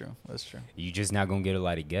 That's true. That's true. You just not gonna get a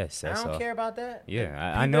lot of guests. I That's don't all. care about that. Yeah,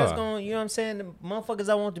 I People know. that's Gonna, you know what I'm saying? The motherfuckers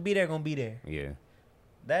I want to be there gonna be there. Yeah,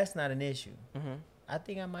 That's not an issue. Mm-hmm. I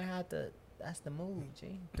think I might have to. That's the move,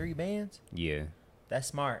 G. 3 bands. yeah. That's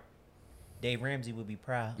smart. Dave Ramsey would be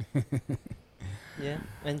proud. Yeah,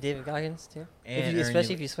 and David Goggins too. And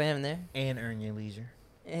Especially if you swam there. and earn your leisure.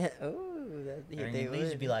 And, oh, that, Earn they your leisure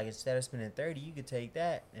would be like, instead of spending 30, you could take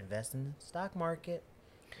that, invest in the stock market,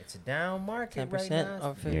 It's a down market 10% right now.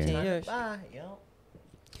 over It's 15 time to years. buy, yo.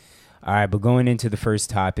 All right, but going into the first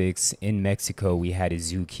topics, in Mexico, we had a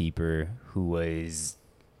zookeeper who was,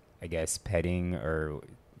 I guess, petting or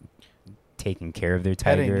taking care of their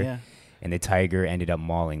tiger, Petting, yeah. and the tiger ended up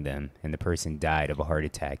mauling them, and the person died of a heart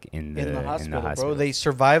attack in the hospital, bro. They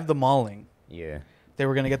survived the mauling. Yeah, They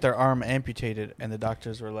were gonna get their arm amputated, and the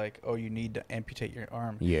doctors were like, "Oh, you need to amputate your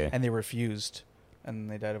arm," yeah. and they refused, and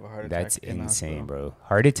they died of a heart attack. That's in the insane, hospital. bro.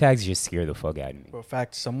 Heart attacks just scare the fuck out of me. Bro, in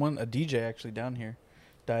fact, a DJ actually down here,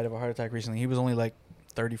 died of a heart attack recently. He was only like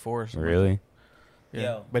 34 or something. Really? Yeah.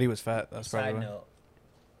 Yo. But he was fat. That's Side probably why. note,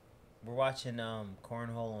 we're watching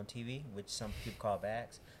cornhole on TV, which some people call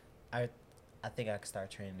bags. I think I could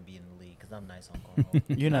start training to be in the league because I'm nice on cornhole.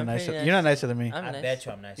 You're not I'm nicer. pretty You're not nice. nicer than me. I'm I nice. bet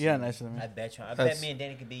you I'm nicer. You're than not nicer than me. I bet you. I That's- bet me and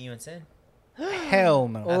Danny could beat you in sin. Hell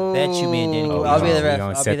no. Oh, I bet you me and Danny I'll could be the we ref.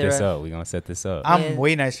 gonna I'll set be the this ref. up. We gonna set this up. I'm Man-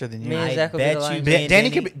 way nicer than you. man, I Zach will be bet the you line. me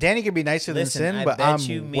and Danny could be nicer Listen, than Sin, I but bet I'm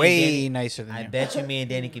you me and way Danny- nicer than I you. bet you me and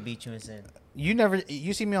Danny could beat you in sin.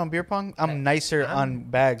 You see me on beer pong? I'm nicer on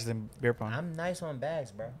bags than beer pong. I'm nice on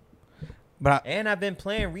bags, bro. But, And I've been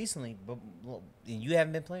playing recently, but you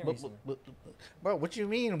haven't been playing recently. bro, what you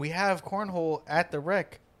mean? We have cornhole at the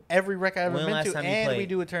rec. Every rec I've ever When been last to, time you and we played?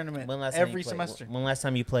 do a tournament When last time every you played? semester. When last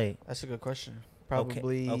time you played? That's a good question.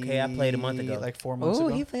 Probably. Okay, I played a month ago. Like 4 months Oh,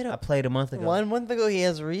 ago. he played I a played a month ago. 1 month ago. He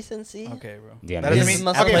has recency. Okay, bro. Yeah, that man. doesn't This mean.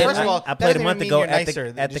 must Okay, play- first of all, I that played a doesn't month mean ago you're at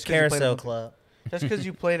nicer the just 'cause you played a Carousel month- Club. Just because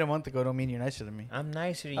you played a month ago, don't mean you're nicer than me. I'm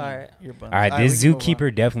nicer than you. All right. You're buns. All right, Alright, this we can move on.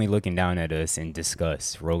 zookeeper definitely looking down at us in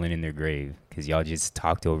disgust, rolling in their grave, because y'all just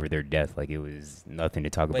talked over their death like it was nothing to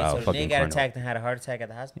talk Wait, about. so the Fucking nigga got cornhole. attacked and had a heart attack at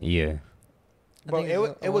the hospital? Yeah, I Bro, think it was,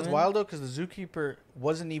 it's a it was woman. wild though because the zookeeper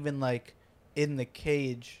wasn't even like in the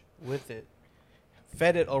cage with it,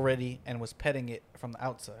 fed it already, and was petting it from the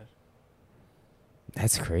outside.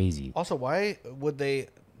 that's crazy. Also, why would they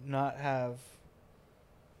not have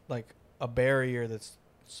like a barrier that's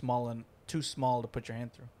small and too small to put your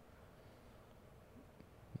hand through?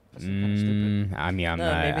 That's kind of stupid. I mean, No,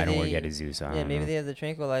 maybe I don't work they- at a zoo, so I Yeah, don't maybe know. they have to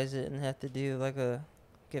tranquilize it and have to do like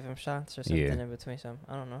give him shots or something Yeah. in between some.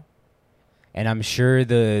 I don't know. And I'm sure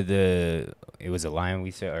it was a lion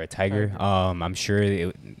we said or a tiger. Tiger. I'm sure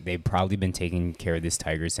they've probably been taking care of this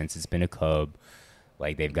tiger since it's been a cub.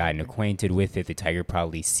 Like they've gotten acquainted with it. The tiger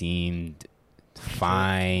probably seemed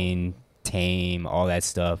fine, tame, all that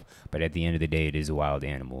stuff. But at the end of the day, it is a wild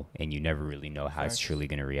animal, and you never really know how it's Facts. truly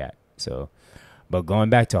gonna react. So, but going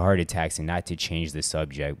back to heart attacks, and not to change the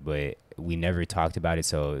subject, but we never talked about it.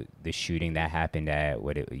 So the shooting that happened at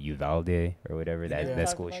Uvalde or whatever that Yeah. that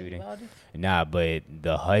school shooting. Nah, but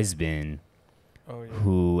the husband Oh yeah.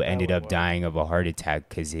 who That ended was up wild. dying of a heart attack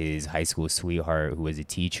because his high school sweetheart, who was a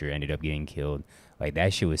teacher, ended up getting killed. Like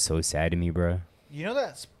that shit was so sad to me, bro. You know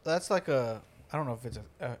that's like a I don't know if it's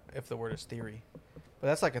if the word is theory, but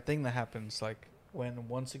that's like a thing that happens like when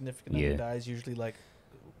one significant other Yeah. dies. Usually like.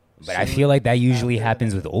 But I soon feel like that usually after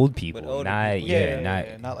happens the- with old people, older not people.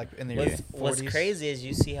 not. like in the What's 40s. crazy is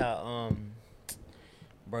you see how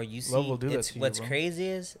bro, you see Love will do that it's, to you, what's bro. crazy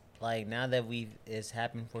is like now that it's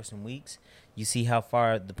happened for some weeks, you see how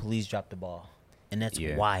far the police dropped the ball. And that's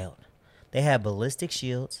Yeah. wild. They had ballistic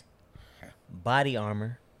shields, body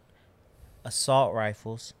armor, assault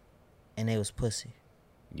rifles, and they was pussy.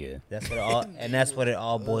 Yeah. That's what it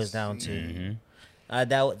all boils down to. hmm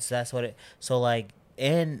That's what it. So like,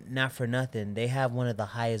 and not for nothing, they have one of the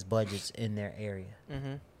highest budgets in their area.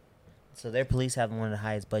 Mm-hmm. So their police have one of the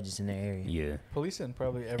highest budgets in their area. Yeah. Police in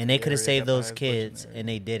probably every And they could have area saved got the those highest budget in kids, their area. and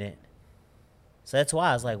they didn't. So that's why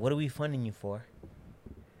I was like, "What are we funding you for?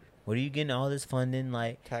 What are you getting all this funding?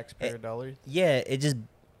 Like, taxpayer dollars. yeah,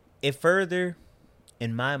 it further,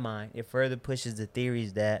 in my mind, it further pushes the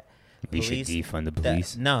theories that We should police defund the that-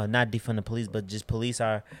 police. no, not defund the police, but just police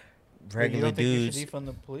are You regular don't think you dudes should defund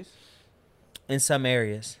the police? in some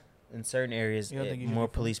areas. In certain areas, You don't think you should more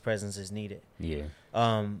defund? police presence is needed. Yeah.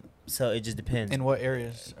 So it just depends. In what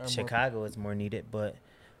areas? are more- Chicago is more needed, but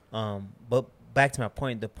back to my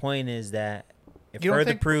point. The point is that it You don't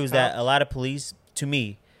further think proves that a cops- lot of police, to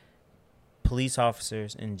me, police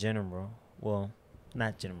officers in general, well,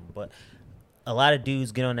 not general, but a lot of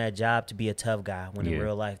dudes get on that job to be a tough guy when in Yeah.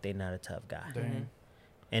 real life they're not a tough guy, Dang.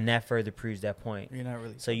 and that further proves that point. You're not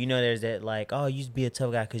really. So there's that like, oh, you used to be a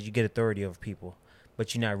tough guy because you get authority over people,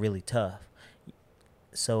 but you're not really tough.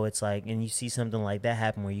 So it's like, and you see something like that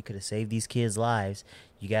happen where you could have saved these kids' lives.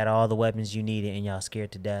 You got all the weapons you needed, and y'all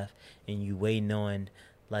scared to death, and you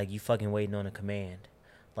fucking waiting on a command.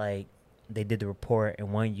 Like they did the report,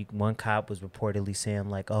 and one cop was reportedly saying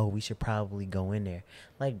like, oh, we should probably go in there.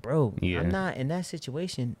 Like, bro, Yeah. I'm not in that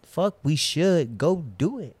situation. Fuck, we should go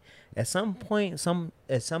do it. At some point,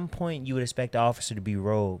 you would expect the officer to be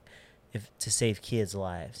rogue, to save kids'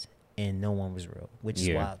 lives, and no one was rogue, which is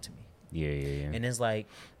Yeah. wild to me. Yeah. And it's like,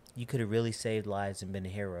 you could have really saved lives and been a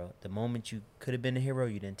hero. The moment you could have been a hero,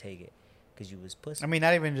 you didn't take it because you was pussy. I mean,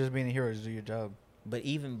 not even just being a hero, just do your job. But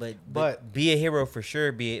But- be a hero for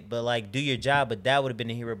sure. But like, do your job. But that would have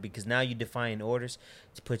been a hero because now you define orders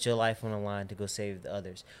to put your life on the line to go save the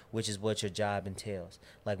others, which is what your job entails.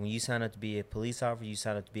 Like when you sign up to be a police officer, you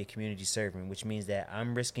sign up to be a community servant, which means that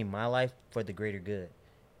I'm risking my life for the greater good.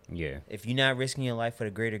 Yeah. If you're not risking your life for the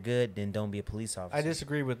greater good, then don't be a police officer. I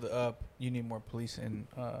disagree with you need more police in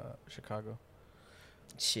Chicago.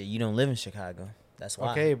 Shit, you don't live in Chicago. That's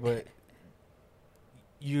why. Okay, but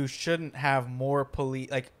you shouldn't have more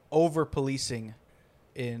police, like over policing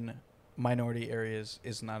in minority areas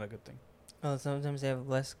is not a good thing. Oh, sometimes they have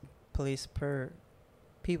less police per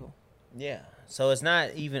people. Yeah. So it's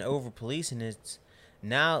not even over policing. It's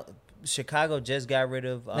now Chicago just got rid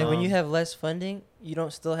of. Like when you have less funding, you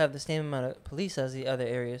don't still have the same amount of police as the other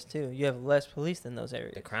areas too. You have less police than those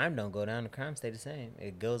areas. the crime don't go down, the crime stay the same.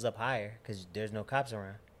 It goes up higher because there's no cops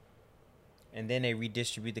around. And then they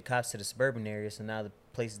redistribute the cops to the suburban areas, so now the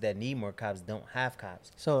places that need more cops don't have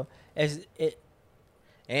cops. So as it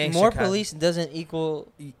And more Chicago- police doesn't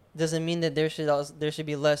mean that there should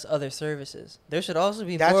be less other services. There should also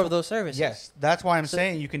be That's more what- of those services. Yes, that's why I'm So-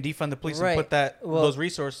 saying you can defund the police Right. and put Well- those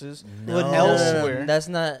resources. No, Well, elsewhere. that's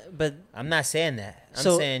not. But I'm not saying that. I'm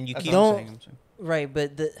So, saying you That's keep. what I'm don't- saying, I'm saying. right.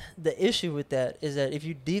 But the issue with that is that if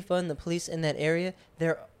you defund the police in that area,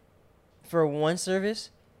 they're for one service,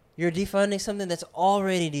 you're defunding something that's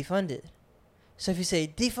already defunded. So if you say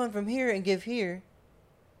defund from here and give here,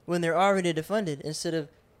 when they're already defunded, instead of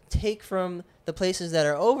take from the places that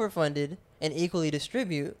are overfunded and equally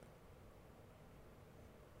distribute.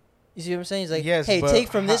 You see what I'm saying? It's like, Yes, hey, but take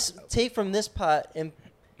from this pot and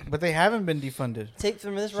But they haven't been defunded. take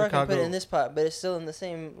from this rock and put it Chicago- in this pot, but it's still in the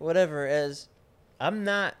same whatever as. I'm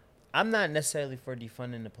not necessarily for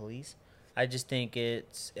defunding the police. I just think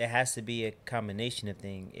it has to be a combination of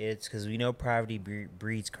things. It's because we know poverty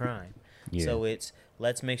breeds crime. Yeah. So it's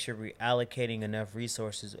let's make sure we're allocating enough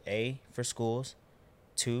resources, A, for schools,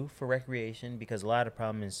 2, for recreation, because a lot of the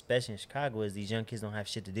problem, especially in Chicago, is these young kids don't have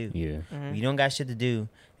shit to do. Yeah. Mhm. You don't got shit to do,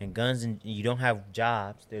 and guns, and you don't have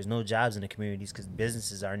jobs. There's no jobs in the communities because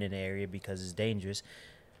businesses aren't in the area because it's dangerous.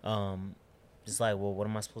 It's like, well, what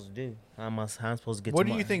am I supposed to do? How am I supposed to get What to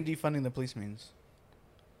do you my- think defunding the police means?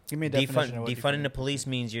 Give me a definition of what defunding the police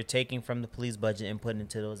means you're taking from the police budget and putting it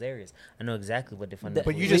into those areas. I know exactly what defunding. Th- the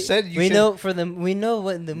But you police just is. said you we should- know we know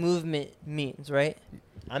what the movement means, right?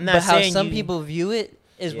 I'm not But how saying some you- people view it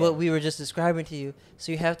is Yeah. what we were just describing to you.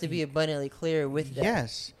 So you have to be abundantly clear with that.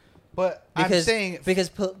 Yes, but I'm Because saying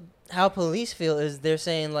because how police feel is they're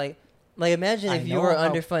saying like imagine I if you know were how-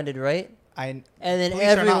 underfunded, right? and And then police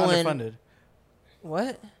are not everyone underfunded.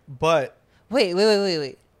 what? But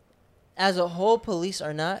Wait. As a whole, police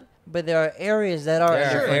are not, but there are areas that are There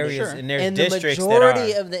are Sure, underfunded. areas sure. and there's And the districts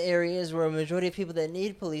majority that are. of the areas where a majority of people that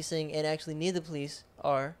need policing and actually need the police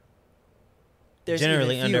are there's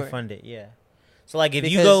generally even fewer. underfunded. Yeah. So like if you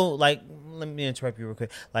Because- go like, let me interrupt you real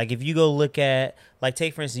quick. Like if you go look at like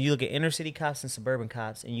take for instance, you look at inner city cops and suburban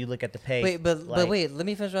cops, and you look at the pay. Wait, but like- wait, let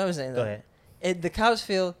me finish what I was saying. Go though. ahead. The cops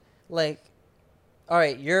feel like, all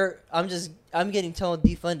right, I'm getting told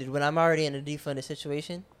defunded when I'm already in a defunded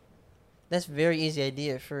situation. That's a very easy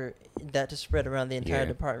idea for that to spread around the entire Yeah.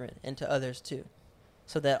 department and to others too,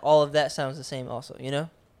 so that all of that sounds the same. Also,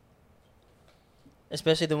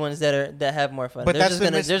 especially the ones that have more funding. but They're that's just the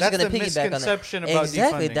gonna that's the piggyback on that. misconception about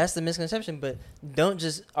Exactly, defunding. that's the misconception. But don't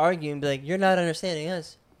just argue and be like, you're not understanding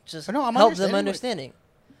us. Just No, I'm help them understanding understanding.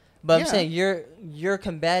 But I'm Yeah. saying you're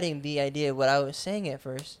combating the idea of what I was saying at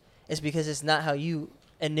first. It's because it's not how you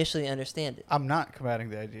initially understand it. I'm not combating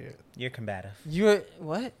the idea. You're combative. You're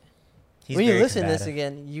what? He's when you very listen to this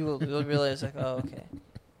combative. again, you'll realize like, oh, okay.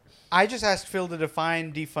 I just asked Phil to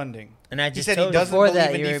define defunding. And I He just said he told you doesn't Before believe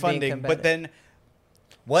that, in you were being defunding, but combative. then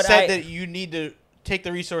what said I that you need to take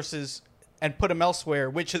the resources and put them elsewhere,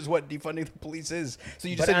 which is what defunding the police is. So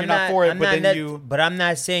you just but said I'm you're not for it, I'm but not then net- you. But I'm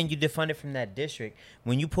not saying you defund it from that district.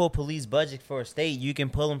 When you pull police budget for a state, you can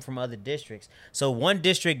pull them from other districts. So one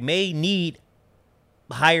district may need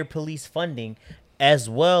higher police funding, as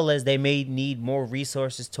well as they may need more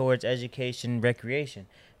resources towards education, recreation.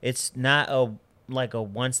 It's not a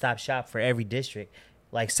one-stop shop for every district.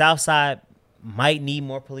 Like Southside might need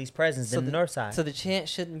more police presence So than the North Side. So the chant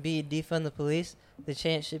shouldn't be defund the police. The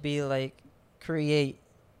chant should be like create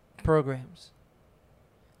programs.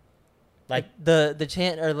 Like the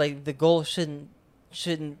chant or like the goal shouldn't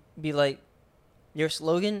be like Your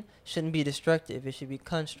slogan shouldn't be destructive. It should be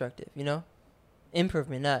constructive, you know?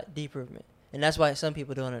 Improvement, not deprovement. And that's why some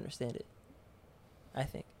people don't understand it, I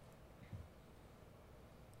think.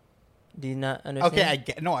 Do you not understand? Okay,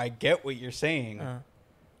 I get what you're saying.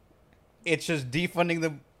 It's just defunding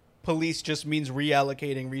the police just means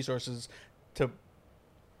reallocating resources to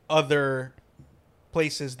other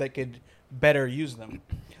places that could better use them.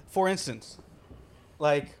 For instance,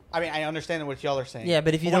 like, I mean, I understand what y'all are saying. Yeah,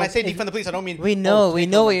 but if you when I don't- say if- defund the police, I don't mean We know take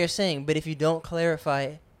over. what you're saying, but if you don't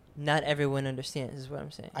clarify, not everyone understands, is what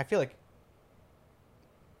I'm saying. I feel like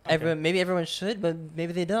Okay. Maybe everyone should, but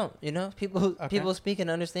maybe they don't, you know? People Okay. speak and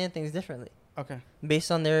understand things differently okay. based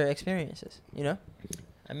on their experiences, you know?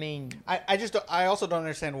 I mean, I also don't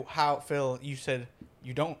understand how, Phil, you said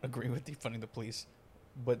you don't agree with defunding the police,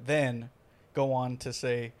 but then go on to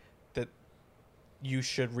say that you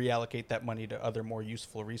should reallocate that money to other more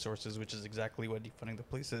useful resources, which is exactly what defunding the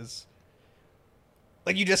police is.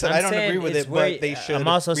 Like you just said, I don't agree with it, but they should I'm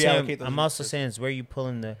also reallocate saying, those I'm also resources. saying, it's where you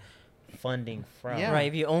pulling the funding from. Yeah. Right,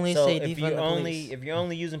 if you only So say if defund you the only police. if you're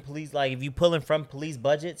only using police, like if you pulling from police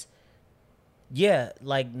budgets, yeah,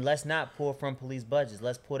 like let's not pull from police budgets.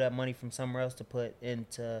 Let's pull that money from somewhere else to put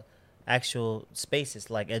into actual spaces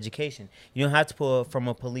like education. You don't have to pull from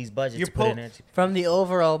a police budget You're to put in education. From the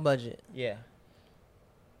overall budget. Yeah.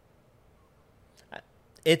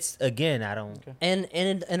 It's again, I don't. Okay.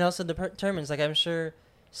 And also determines, like, I'm sure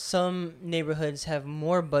some neighborhoods have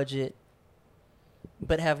more budget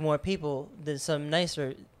but have more people than some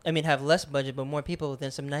nicer, have less budget but more people than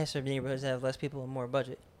some nicer neighborhoods that have less people and more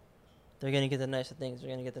budget. They're gonna get the nicer things. They're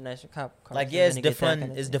gonna get the nicer cars. Like They're yeah, it's gonna get that defund.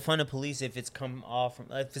 kind of It's thing. defund the police if it's come off from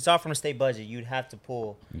if it's off from the state budget. You'd have to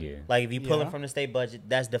pull. Yeah. Like if you pull Yeah. it from the state budget,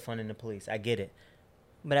 that's defunding the police. I get it.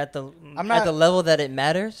 But at the I'm at not- the level that it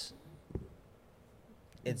matters,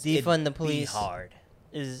 It's defund it'd the police Be hard.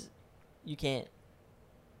 is you can't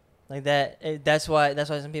like that. That's why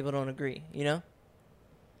some people don't agree. You know.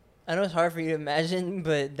 I know it's hard for you to imagine,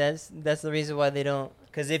 but that's the reason why they don't.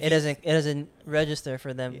 Because if It doesn't register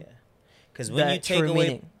for them. Yeah. Because when that you take true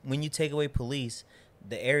away meaning. police,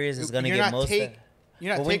 the areas is gonna You're get not most. You're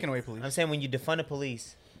not But when- taking away police. I'm saying when you defund the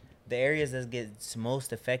police, the areas that gets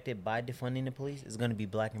most affected by defunding the police is gonna be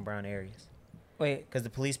black and brown areas. Wait. Because the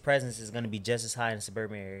police presence is gonna be just as high in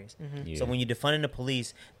suburban areas. Mm-hmm. Yeah. So when you're defunding the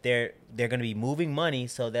police, they're gonna be moving money,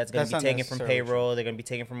 so that's gonna That's not be taken from necessarily payroll. They're gonna be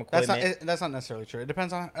taken from That's equipment. not necessarily true. It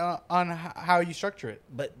depends on how you structure it.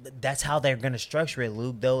 But that's how they're gonna structure it,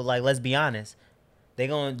 Luke. Though, like, let's be honest, they're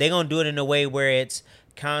gonna do it in a way where it's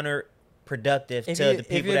counterproductive If to you the if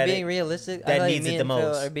people you're that being realistic, that I feel like needs me it the and Phil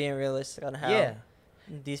most. are being realistic on how Yeah.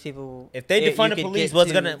 these people. If they you defund the could police, get what's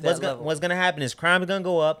to gonna that level. what's gonna happen is crime is gonna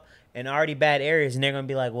go up in already bad areas, and they're gonna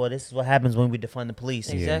be like, well, this is what happens when we defund the police.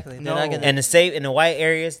 Exactly. They're No. not gonna. And in the white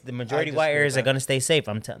areas, the majority I white disagree areas with are that. gonna stay safe.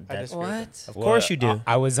 I'm telling I you. disagree with what? Of course you do.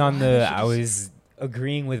 I was on Why would you I was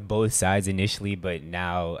agreeing with both sides initially, but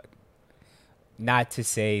now, not to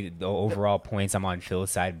say the overall points I'm on Phil's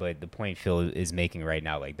side, but the point Phil is making right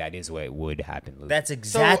now, like that is what would happen. Luke. That's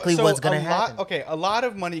exactly So what's gonna a happen. lot, okay, a lot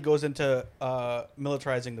of money goes into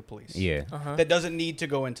militarizing the police. yeah. Uh-huh. That doesn't need to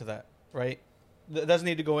go into that, right? That doesn't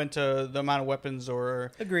need to go into the amount of weapons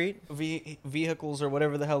or Agreed. vehicles or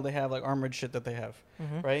whatever the hell they have, like armored shit that they have,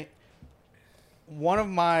 Mhm. right? One of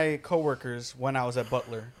my coworkers, when I was at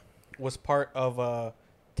Butler, was part of a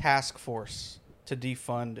task force to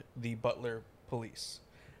defund the Butler police.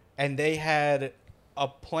 And they had a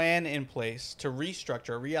plan in place to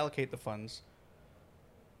restructure, reallocate the funds.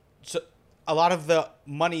 So a lot of the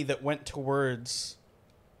money that went towards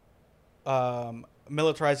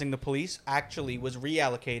militarizing the police actually was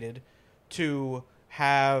reallocated to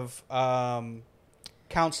have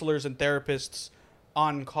counselors and therapists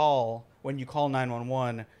on call when you call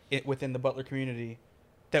 911 within the Butler community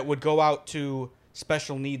that would go out to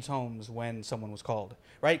special needs homes when someone was called,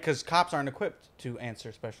 right? Because cops aren't equipped to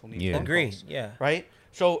answer special needs Yeah. phone Agreed. calls, Yeah. right?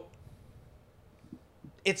 So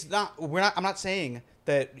it's not. I'm not saying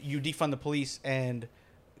that you defund the police and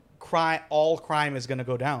all crime is going to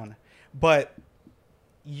go down, but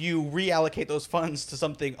you reallocate those funds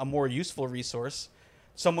to a more useful resource,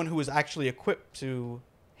 someone who is actually equipped to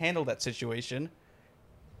handle that situation.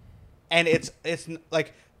 And it's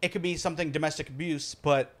like it could be something domestic abuse,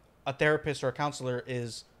 but a therapist or a counselor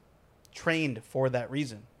is trained for that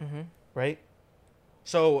reason, Mhm. right?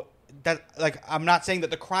 So that, like, I'm not saying that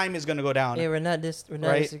the crime is going to go down. Yeah, we're not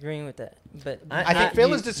Right. disagreeing with that, but I think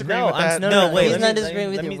Phil is disagreeing with that. No, wait, he's let not me- disagreeing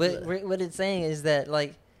let with me- you. let me- What it's saying is that,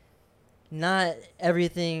 like, not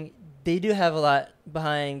everything. They do have a lot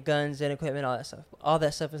behind guns and equipment, all that stuff. All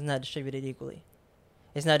that stuff is not distributed equally.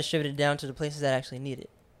 It's not distributed down to the places that actually need it.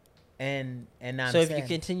 And I'm So if saying, you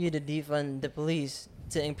continue to defund the police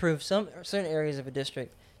to improve some certain areas of a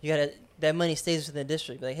district, you gotta that money stays within the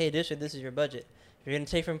district. Like, hey, district, this is your budget. If you're gonna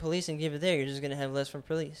take from police and give it there, you're just gonna have less from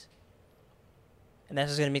police, and that's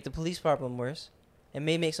just gonna make the police problem worse. It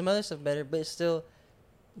may make some other stuff better, but it's still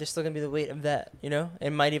there's still gonna be the weight of that. You know, it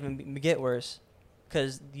might even get worse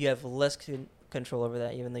because you have less control over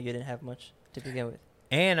that, even though you didn't have much to begin with.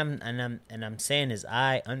 and I'm saying is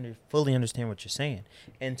I fully understand what you're saying,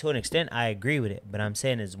 and to an extent I agree with it. But I'm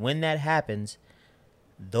saying is when that happens,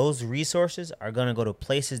 those resources are gonna go to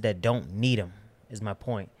places that don't need them. Is my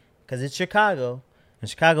point. Because it's Chicago, and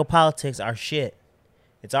Chicago politics are shit.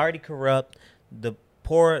 It's already corrupt. The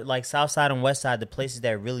poor, like South Side and West Side, the places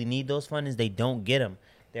that really need those fundings, they don't get them.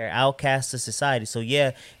 They're outcasts of society. So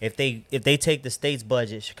yeah, if they take the state's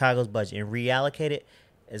budget, Chicago's budget, and reallocate it,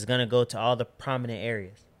 it's gonna go to all the prominent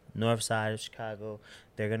areas. North Side of Chicago,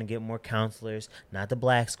 they're gonna get more counselors. Not the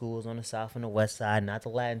black schools on the South and the West Side, not the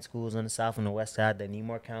Latin schools on the South and the West Side. They need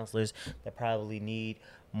more counselors. They probably need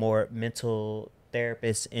more mental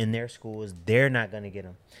therapists in their schools. They're not gonna get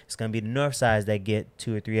them. It's gonna be the North Sides that get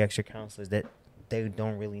 2 or 3 extra counselors that they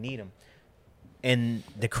don't really need them. And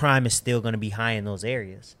the crime is still going to be high in those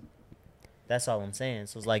areas. That's all I'm saying.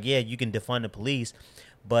 So it's like, yeah, you can defund the police,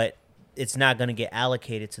 but it's not going to get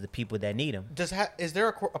allocated to the people that need them. Is there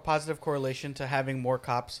a positive correlation to having more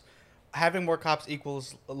cops? Having more cops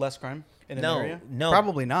equals less crime in an area? No,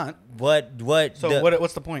 Probably not. What's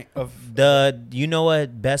the point of you know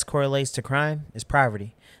what best correlates to crime is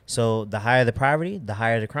poverty. So the higher the poverty, the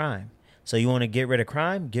higher the crime. So you want to get rid of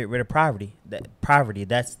crime, get rid of poverty.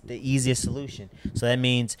 That's the easiest solution. So that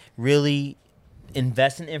means really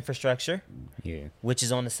invest in infrastructure, which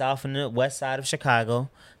is on the south and the west side of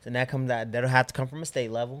Chicago. So that'll have to come from a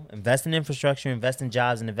state level. Invest in infrastructure, invest in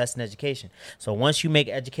jobs, and invest in education. So once you make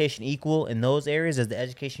education equal in those areas as the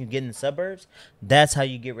education you get in the suburbs, that's how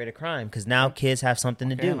you get rid of crime. Because now kids have something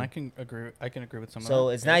to do. And I can agree with some of that. So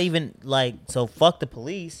it's not even like, so fuck the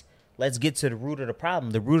police. Let's get to the root of the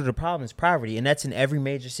problem. The root of the problem is poverty, and that's in every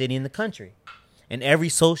major city in the country. And every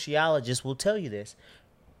sociologist will tell you this.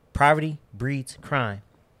 Poverty breeds crime.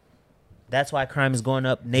 That's why crime is going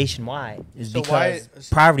up nationwide.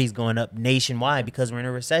 Poverty is going up nationwide because we're in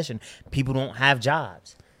a recession. People don't have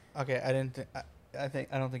jobs. Okay, I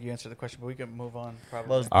don't think you answered the question, but we can move on.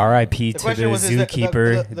 Probably. R.I.P. to the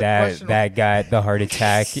zookeeper that got the heart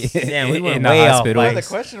attack in the hospital. The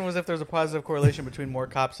question was if there's a positive correlation between more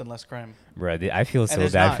cops and less crime. Bro, I feel so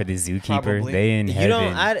bad for the zookeeper. Probably. They in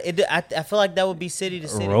heaven. I feel like that would be city to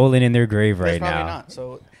city. Rolling in their grave right now. Probably not.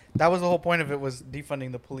 So that was the whole point of it, was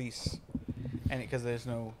defunding the police. And because there's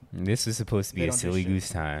no... This was supposed to be a silly goose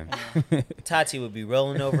time. Tati would be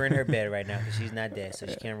rolling over in her bed right now because she's not dead, so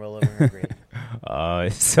she can't roll over in her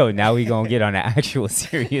grave. So now we going to get on an actual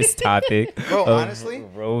serious topic. Bro, honestly,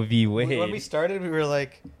 Roe v. Wade. When we started, we were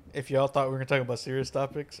like, if y'all thought we were going to talk about serious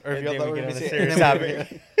topics, or if y'all thought we were going to be serious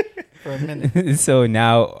topic for a minute. So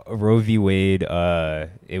now Roe v. Wade,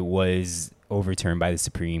 it was overturned by the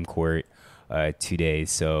Supreme Court today.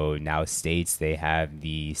 So now states, they have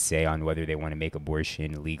the say on whether they want to make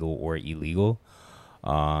abortion legal or illegal.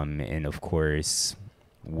 And of course,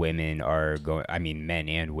 men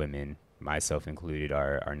and women, myself included,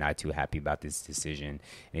 are not too happy about this decision.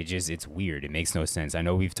 It's weird. It makes no sense. I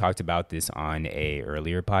know we've talked about this on a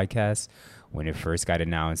earlier podcast when it first got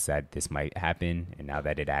announced that this might happen. And now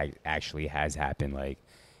that it actually has happened, like,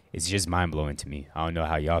 it's just mind blowing to me. I don't know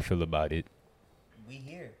how y'all feel about it. We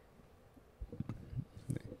here.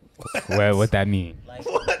 Well, what that mean?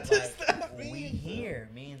 What does that mean? We here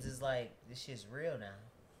means it's like this shit's real now.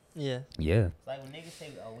 Yeah. It's like when niggas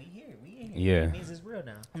say, "Oh, we here, we in here." Yeah. It means it's real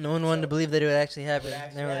now. No one wanted to believe that it would actually happen.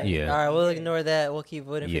 They were like, Yeah. all right, we'll ignore that. We'll keep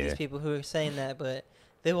voting for these people who are saying that, but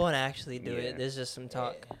they won't actually do it. There's just some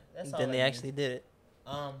talk. That's all Then that they means. actually did it.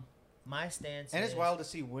 My stance And is it's wild to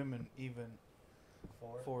see women even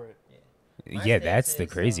for it. Yeah, that's the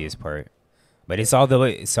craziest part. But it's all the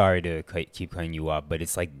way. Sorry to keep cutting you off, but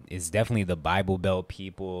it's definitely the Bible Belt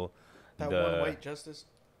people. That one white justice.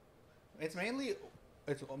 It's mainly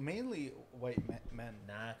white men.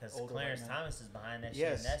 Nah, because Clarence Thomas is behind that yes,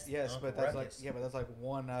 shit. And that's yes, but that's like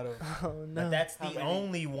one out of. Oh no! But that's the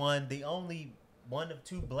only one. The only one of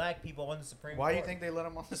 2 black people on the Supreme Court. Why do you think they let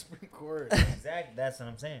him on the Supreme Court? Exactly. That's what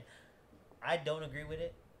I'm saying. I don't agree with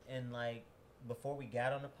it, and like. Before we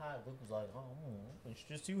got on the pod, Luke was like, "Oh, let's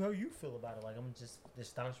just see how you feel about it." Like, I'm just this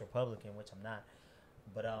staunch Republican, which I'm not.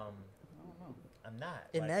 But I don't know. I'm not.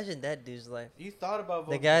 Imagine that dude's life. You thought about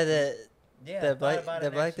The guy that the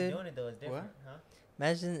black dude? doing it though is different, huh?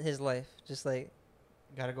 imagine his life, just like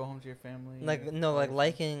gotta go home to your family.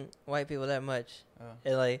 liking white people that much,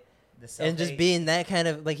 and like The And just self-hate- being that kind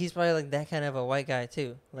of like he's probably like that kind of a white guy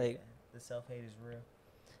too. Like yeah, the self hate is real.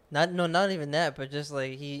 not even that, but just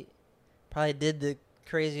like he probably did the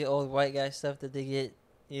crazy old white guy stuff that they get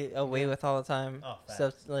away Yeah. with all the time. Oh, facts.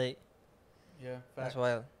 Stuff like Yeah, that's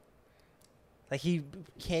wild. Like he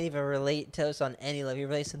can't even relate to us on any level. He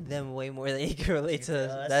relates to them way more than he can relate to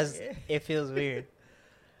us. That's it feels weird.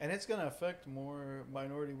 And it's gonna affect more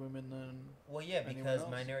minority women than. Well, yeah, Anyone because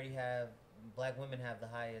else? black women have the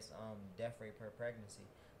highest death rate per pregnancy.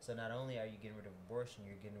 So not only are you getting rid of abortion,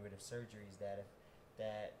 you're getting rid of surgeries that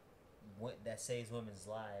saves women's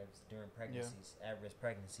lives during pregnancies, at-risk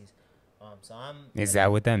pregnancies. So I'm. Is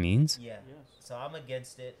that what that means? Yeah. Yes. So I'm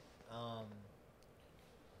against it.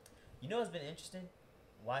 You know, it's been interesting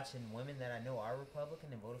watching women that I know are Republican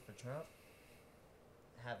and voted for Trump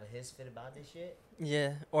have a hiss fit about this shit.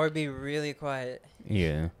 Yeah, or be really quiet.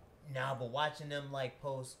 Yeah. Nah, but watching them like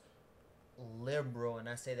post liberal, and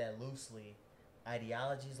I say that loosely,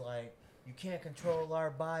 ideologies like you can't control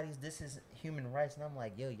our bodies. This is human rights, and I'm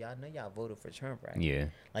like, yo, y'all know y'all voted for Trump, right? Yeah.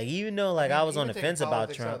 Like even though like I was on the fence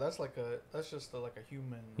about Trump. That's just like a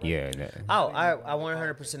human. Yeah. That, Oh, I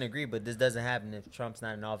 100% agree, but this doesn't happen if Trump's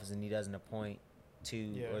not in office and he doesn't appoint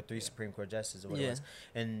two or three Supreme Court justices or whatever. Yeah. It is.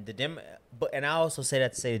 And and I also say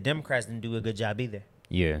that to say the Democrats didn't do a good job either.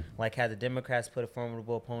 yeah. Like had the Democrats put a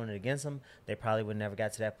formidable opponent against them, they probably would never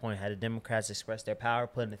got to that point. Had the Democrats expressed their power,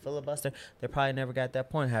 put in the filibuster, they probably never got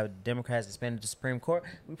that point. Had the Democrats expanded the Supreme Court,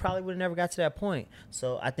 we probably would have never got to that point.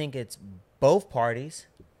 So I think it's both parties.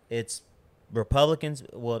 It's Republicans,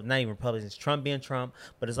 well, not even Republicans, Trump being Trump,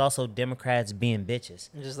 but it's also Democrats being bitches.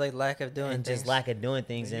 And just like lack of doing And things. just lack of doing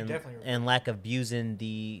things Yeah, you and definitely and lack of abusing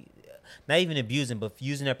not even abusing, but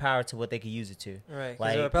using their power to what they could use it to. Right, because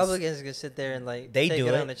Like, the Republicans can sit there and like They take do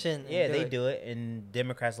it it on the chin. Yeah, they do it, and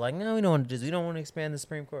Democrats are like, no, we don't want to do this. We don't want to expand the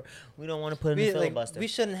Supreme Court. We don't want to put in the filibuster. we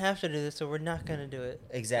shouldn't have to do this, so we're not gonna do it.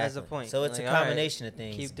 Exactly. That's the point. So it's Like, a all right, combination of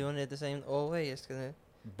things. Keep doing it the same old way. It's gonna.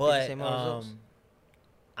 But same old results.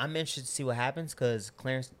 I'm interested to see what happens because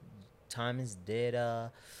Clarence Thomas did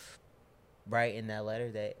write in that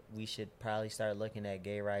letter that we should probably start looking at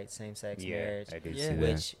gay rights, same-sex Yeah. marriage, I did Yeah. see that.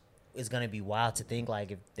 which is going to be wild to think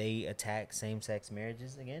like if they attack same-sex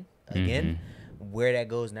marriages again, where that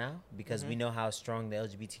goes now, because we Mhm. know how strong the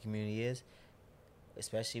LGBT community is,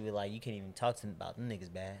 especially with like you can't even talk to them about them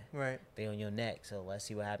niggas bad. Right. They on your neck. So let's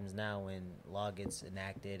see what happens now when law gets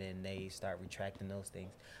enacted and they start retracting those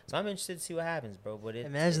things. So I'm interested to see what happens, bro. But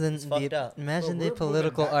it's fucked up. Imagine Bro, the we're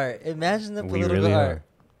political moving art. Imagine the We political really art are.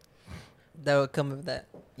 that would come of that.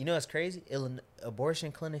 You know what's crazy?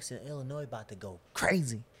 Abortion clinics in Illinois about to go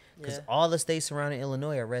crazy. Because Yeah. all the states surrounding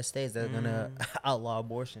Illinois are red states that are going to outlaw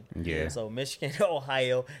abortion. Yeah. So Michigan,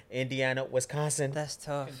 Ohio, Indiana, Wisconsin, That's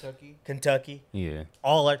tough. Kentucky. Kentucky, Yeah.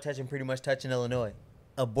 all are pretty much touching Illinois.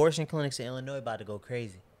 Abortion clinics in Illinois about to go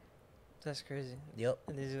crazy. That's crazy. Yep.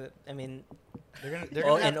 And these are- I mean, They're oh,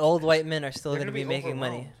 gonna and have, old white men are still they're going to gonna be be making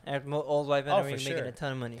money. Old white men Oh, are for gonna be making sure. a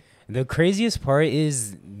ton of money. The craziest part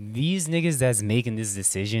is these niggas that's making these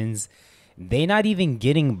decisions, they not even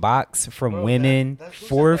getting box from Bro, women who said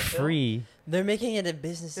for that, Phil? free. They're making it a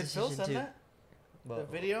business Did Phil decision send too. that? The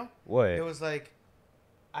video? What? It was like,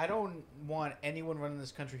 I don't want anyone running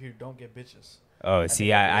this country who don't get bitches. Oh,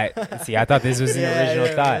 see, I thought this was an Yeah, original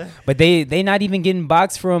yeah, thought. yeah. But they not even getting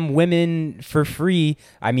box from women for free.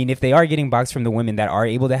 I mean, if they are getting box from the women that are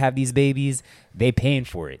able to have these babies, they paying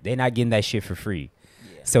for it. They not getting that shit for free.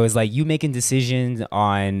 Yeah. So it's like you making decisions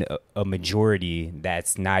on a majority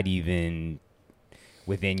that's not even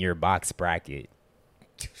within your box bracket.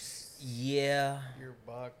 Yeah. Your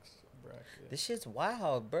box bracket. This shit's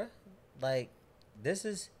wild, bruh. Like, this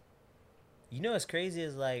is... You know what's crazy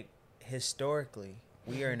is, like, historically,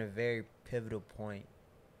 we are in a very pivotal point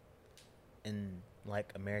in,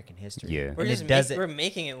 like, American history. Yeah. We're And just it doesn't... we're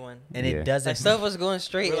making it one. and Yeah. it doesn't... Like stuff was going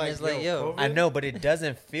straight, We're and like, it's like, yo, yo, I know, but it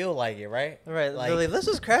doesn't feel like it, right? right? like- Like, let's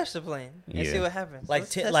just crash the plane and see Yeah. what happens. Like,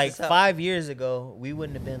 Let's test like this out. 5 years ago, we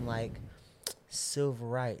wouldn't have been like, civil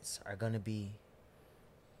rights are going to be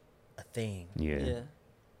a thing. Yeah. Yeah.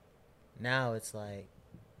 Now it's like,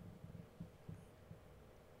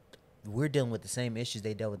 we're dealing with the same issues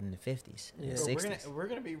they dealt with in the 50s, Yeah. and Bro, 60s. we're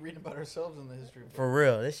gonna be reading about ourselves in the history book. For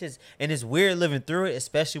real, this is, and it's weird living through it,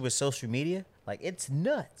 especially with social media. Like, it's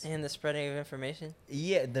nuts. And the spreading of information.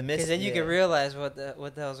 Yeah, the Because then you can realize what the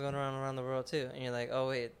hell's going on around the world too, and you're like, oh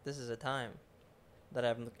wait, this is a time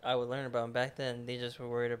that I would learn about. And back then, they just were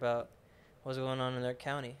worried about what's going on in their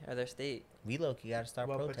county or their state. We low-key got to start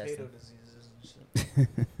About protesting. potato diseases and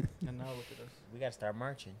shit. And now look at us. We got to start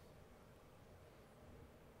marching.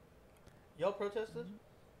 Y'all protested?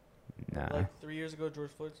 Nah. Like 3 years ago,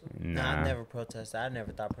 George Floyd. Said? Nah, I Nah. never protested. I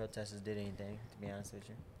never thought protesters did anything, to be honest with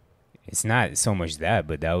you. It's not so much that,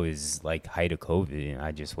 but that was like height of COVID, and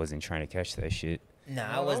I just wasn't trying to catch that shit. Nah,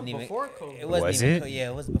 No, I wasn't even. before COVID. It wasn't Was even. it? Yeah,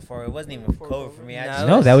 it was before. It wasn't even Before COVID for COVID? me. Nah, I it just,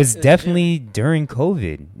 No, was- that was it was definitely during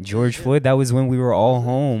COVID. George June. Floyd, that was when we were all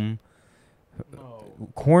home No.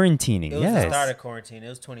 quarantining. it was the start Yes. of quarantine. It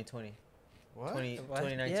was 2020. What?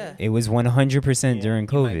 2019. Yeah. It was 100% Yeah, during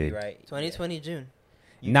You might be COVID. right. 2020 June.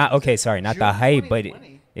 You- Not okay, sorry, not the June height, but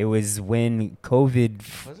 2020? it was when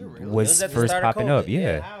COVID Was it really? It was at the first start of popping COVID, up.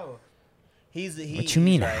 Yeah. How? What What you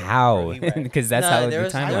mean how? Because that's Nah, how there the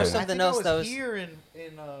was- time there was was. something I think else I was that was- here in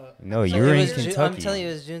No, So you were it in was Ju- I'm Kentucky. telling you,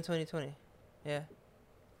 it was June 2020. Yeah.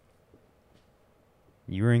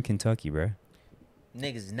 You were in Kentucky, bro.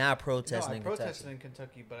 Niggas not No, protesting I in protested Kentucky. in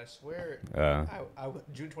Kentucky, but I swear,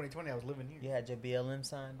 June 2020, I was living here. You had your BLM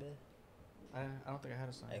sign, bitch. I don't think I had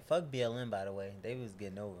a sign. Hey, fuck BLM, by the way. They was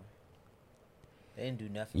getting over. They didn't do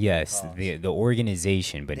nothing. for Yes, cause. the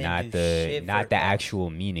organization, but They not do the shit not for the cause. actual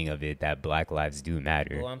meaning of it that Black lives do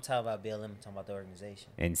matter. Well, I'm talking about BLM. I'm talking about the organization.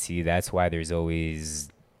 And see, that's why there's always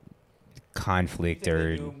You conflict think they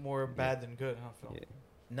or do more bad than good, huh, Phil? Yeah.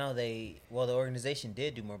 No, the organization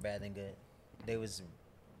did do more bad than good. They was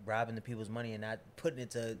robbing the people's money and not putting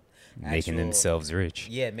it to making actual- themselves rich.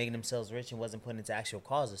 Yeah, making themselves rich and wasn't putting it to actual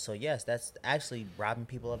causes. So yes, that's actually robbing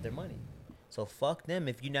people of their money. So fuck them.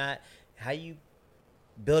 If you not, how you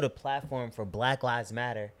build a platform for Black Lives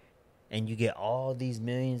Matter, and you get all these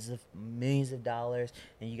millions of dollars,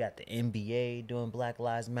 and you got the NBA doing Black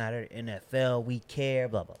Lives Matter, NFL, we care,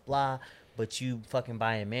 blah blah blah. But you fucking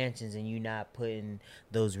buying mansions and you not putting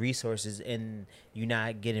those resources and you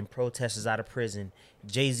not getting protesters out of prison.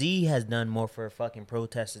 Jay-Z has done more for fucking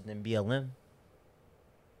protesters than BLM.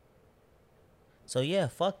 So yeah,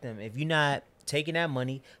 fuck them. If you're not taking that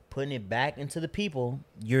money, putting it back into the people,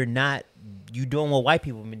 you doing what white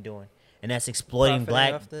people have been doing. And that's exploiting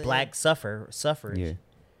Profiting off the- black suffrage. Yeah.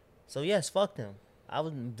 So yes, fuck them. I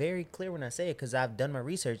was very clear when I say it because I've done my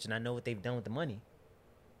research and I know what they've done with the money.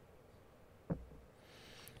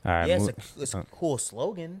 All right. Yeah, mo- it's a cool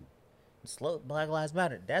slogan. Black Lives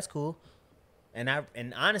Matter. That's cool. And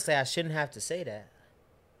honestly, I shouldn't have to say that.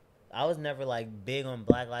 I was never like big on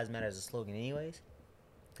Black Lives Matter as a slogan, anyways,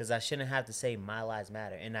 because I shouldn't have to say my lives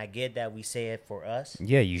matter. And I get that we say it for us.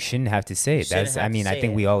 yeah, you shouldn't have to say You it. shouldn't That's. have I to mean, I say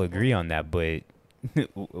think it. we all agree on that, but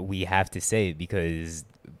we have to say it because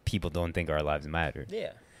people don't think our lives matter.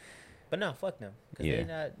 Yeah, but no, fuck them. Because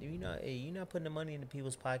Yeah. you're not putting the money in the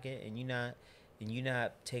people's pocket, and you're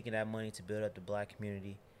not taking that money to build up the black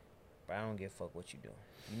community. But I don't give a fuck what you doing.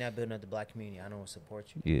 You're not building up the black community. I don't support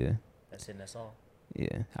you. Yeah. That's it. And that's all.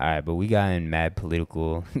 Yeah. All right, but we gotten mad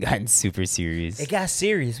political, gotten super serious. It got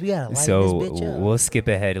serious. We gotta lighten So this bitch up. we'll skip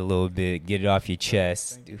ahead a little bit, get it off your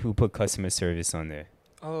chest. Who put customer service on there?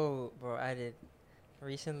 Oh, bro, I did.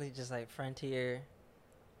 Recently, just like Frontier,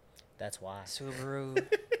 That's why. Subaru.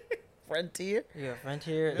 Frontier. Yeah,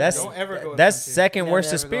 Frontier. That's Don't ever go with that's Frontier. second Never,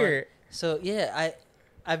 worst of never going. Spirit. So yeah,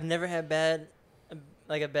 I've never had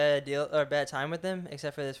a bad deal or a bad time with them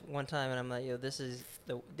except for this one time, and I'm like, yo,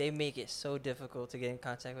 they make it so difficult to get in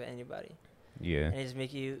contact with anybody, Yeah. and they just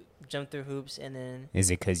make you jump through hoops, and then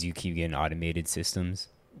Is it because you keep getting automated systems?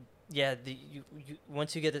 yeah, you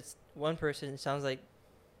once you get this one person, it sounds like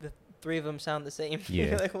the three of them sound the same. Yeah.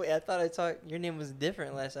 You're like, wait, I thought I talked. Your name was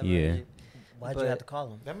different last time. I Yeah. heard you. Why'd But- you have to call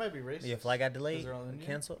them? That might be racist. Your flight got delayed, they're all Indian?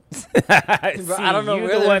 canceled. I don't know you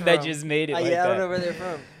where the they're one that from. just made it. I, like yeah, I don't that. know where they're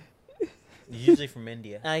from. Usually from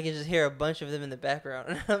India. And I can just hear a bunch of them in the background,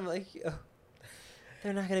 and I'm like, yo,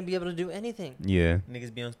 they're not gonna be able to do anything. Yeah.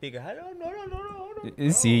 Niggas be on speaker. No.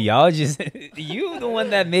 See, y'all just you the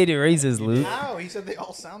one that made it racist, Luke. How? He said they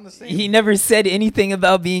all sound the same. He never said anything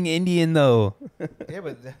about being Indian though. Yeah,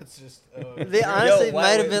 but that's just. They honestly why might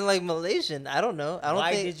have would- been like Malaysian. I don't know. I don't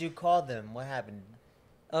Why think. did you call them? What happened?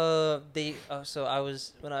 So I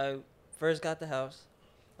was when I first got the house,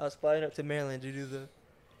 I was flying up to Maryland to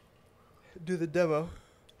do the demo.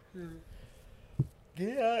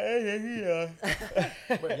 Yeah.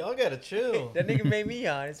 Bro, y'all gotta chill. That nigga made me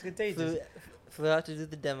on. It's contagious. Flew out to do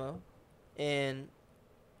the demo, and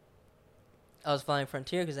I was flying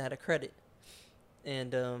Frontier because I had a credit,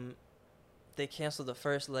 and they canceled the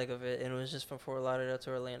first leg of it, and it was just from Fort Lauderdale to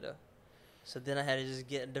Orlando. So then I had to just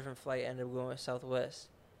get a different flight. I ended up going with Southwest,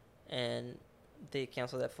 and they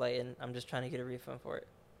canceled that flight, and I'm just trying to get a refund for it.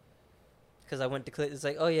 Because I went to click, it's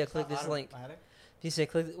like, oh yeah, click this link. He said,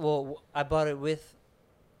 click. Well, I bought it with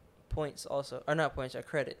points also, or not points, a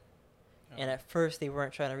credit. And at first, they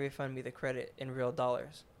weren't trying to refund me the credit in real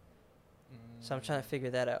dollars. So I'm trying to figure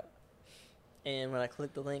that out. And when I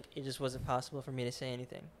clicked the link, it just wasn't possible for me to say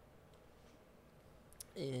anything.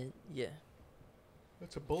 Yeah.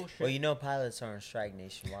 That's a bullshit. Well, you know, pilots are on strike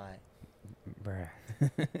nationwide. Bruh.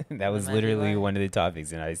 That was Imagine literally why. one of the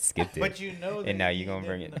topics, and I skipped it. But you know, And now you gonna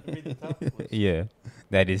bring didn't it. read the topic list. Yeah,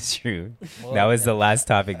 that is true. Well, That was the last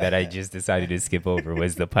topic that I just decided to skip over,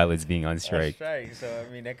 was the pilots being on strike. So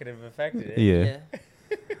I mean, that could have affected it. Yeah.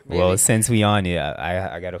 Maybe. Well, since we on it,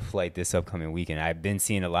 I got a flight this upcoming weekend. I've been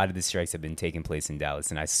seeing a lot of the strikes have been taking place in Dallas,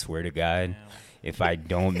 and I swear to God, if I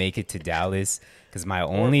don't make it to Dallas, because my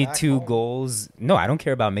only back two home. goals, no, I don't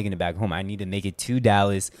care about making it back home. I need to make it to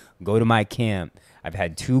Dallas, go to my camp. I've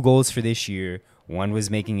had 2 goals for this year. One was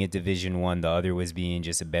making it Division 1. The other was being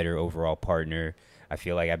just a better overall partner. I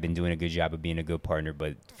feel like I've been doing a good job of being a good partner,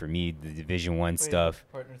 but for me, the Division 1 stuff,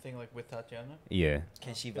 Partner thing like with Tatiana. yeah.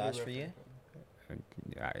 Can she vouch for you?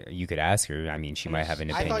 You could ask her. I mean, she might have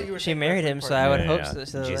an I thought opinion. you were She saying married him, reference so I would partner. hope so.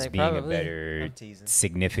 So Just like, being probably. a better I'm teasing.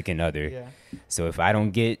 significant other. Yeah. So if I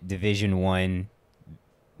don't get Division 1,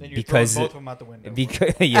 Then you're Because- throwing both of them out the window.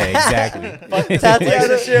 because yeah, exactly.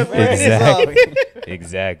 Tatiana, exactly.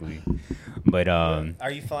 Exactly. But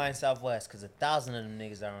Are you flying Southwest? Because 1,000 of them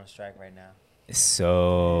niggas are on strike right now.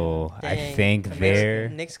 so I Dang. think Nick's- there,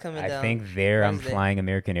 Nick's coming I down. think there I'm Wednesday. flying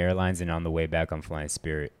American Airlines, and on the way back I'm flying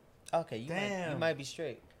Spirit. Okay, you Damn. might be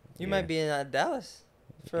straight. You Yeah. might be in Dallas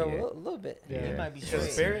for Yeah. a little bit. Yeah. You might be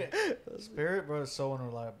Because straight. Spirit, bro, is so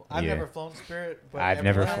unreliable. I've Yeah. never flown Spirit, but I've every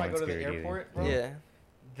never time I flown go to the Spirit either. airport, bro, Yeah.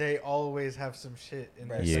 they always have some shit in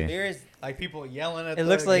Bro, there. Yeah. Spirit's Like people yelling at It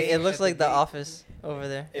looks like gate, it looks at like the gate. Office over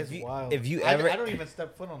there. It's If you- wild. if you I ever- don't even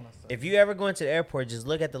step foot on that stuff. If you ever go into the airport, just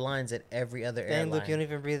look at the lines at every other Dang, airline. look, you don't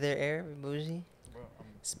even breathe their air, bougie. Bro,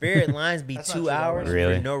 Spirit lines be That's not 2 true, though, hours right?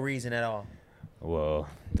 Really? for no reason at all. Well,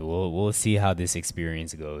 we'll see how this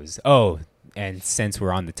experience goes. Oh, and since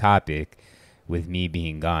we're on the topic, with me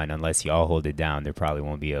being gone, unless y'all hold it down, there probably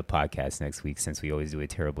won't be a podcast next week, since we always do a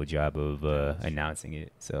terrible job of announcing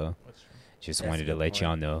it. So That's true. just That's wanted a to good let point.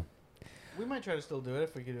 y'all know. We might try to still do it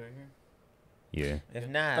if we could do it here. Yeah. If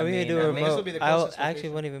not, Are we gonna do I a mean, this will remote? be the I closest actually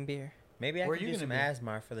location. won't even be here. maybe I Where could you do some gonna be?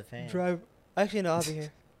 ASMR for the fans. Actually, no, I'll be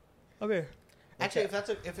here. I'll be here. Actually, if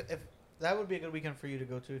that would be a good weekend for you to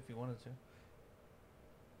go to if you wanted to,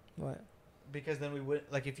 What? because then we would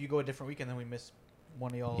like if you go a different weekend, then we miss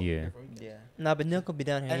one of y'all. Yeah. different weekends. Yeah. Nah, but Nick will be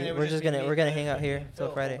down And it here. would We're just be gonna me we're gonna and- hang out and here Phil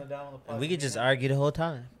till Friday. holding down on the pod. And we could just Yeah. argue the whole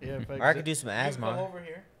time. Yeah, Or I could do some You come ASMR. over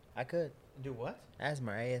here. I could. Do what?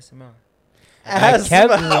 ASMR, ASMR. I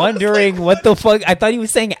kept wondering what the fuck. I thought he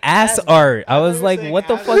was saying ass Asthma. art. I I was thought like, you were what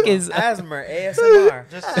the saying fuck is? ASMR, ASMR.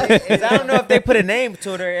 Just say I don't know if they put a name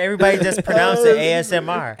to it or everybody just pronounced it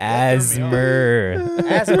ASMR. Asthma.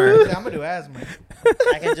 ASMR. I'm gonna do asthma.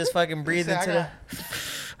 I can just fucking breathe Say, into the.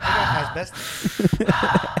 I got asbestos.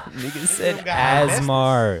 Nigga This said room got asbestos.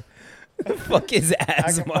 asthma. The fuck is I can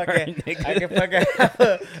asthma, fucking, nigga? I can fucking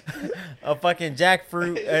have a fucking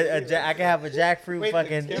jackfruit. I can have a jackfruit Wait,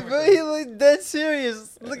 fucking. the Bro, he looked dead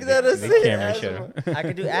serious. Look at that. The say camera asthma. shut I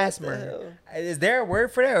can do What the asthma. hell? Is there a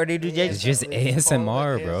word for that, or they do It's just? just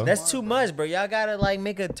ASMR, bro. That's too much, bro. Y'all gotta like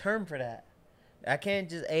make a term for that. I can't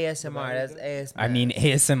just ASMR. That's ASMR. I mean,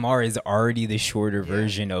 ASMR is already the shorter Yeah.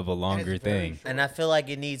 version of a longer It's very thing. short. and I feel like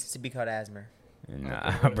it needs to be called asthma.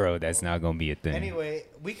 Nah, bro, that's not gonna be a thing. Anyway,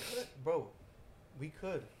 we could, bro. We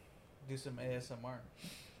could do some ASMR.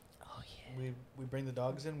 Oh yeah. We bring the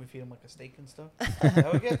dogs in. We feed them like a steak and stuff.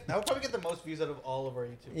 That would probably get the most views out of all of our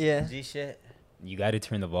YouTube. Yeah. G shit. You got to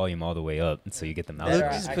turn the volume all the way up so you get the mouth. Better, Luke,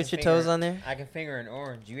 I just can put your finger- toes on there. I can finger an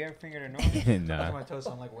orange. You ever fingered an orange? That's Nah. my toes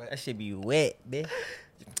sound like wet. That should be wet, bitch.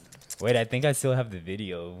 Wait, I think I still have the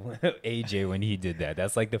video of AJ when he did that.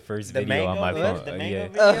 That's like the first The video mango, on my what? phone. The mango Yeah.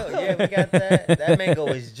 video? Yeah, we got that. That mango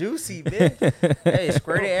is juicy, bitch. Hey, squirt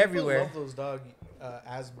Bro, it people everywhere. love those dog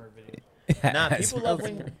asthma videos. Nah,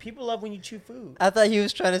 Asthma. people love when you chew food. I thought he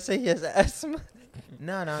was trying to say he has asthma.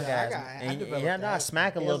 No, Yeah, I guys. got- I And developed yeah, no, I asthma.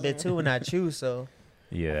 smack a little bit too when I chew. So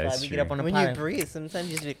Yeah, like that's we true. get up on the When you pot. breathe, sometimes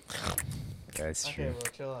you just be. That's Okay, true.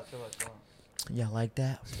 bro, chill out. Yeah, like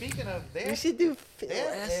that. Speaking of, We they should do. they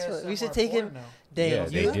have asshma. We should ASMR take porn him. now. Dang, Yeah,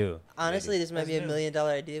 they you- do. Honestly, this might That's be a new. $1 million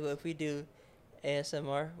idea, but if we do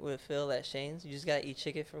ASMR with Phil at Shane's, you just gotta eat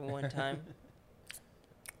chicken for one time.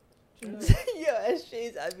 Yo, at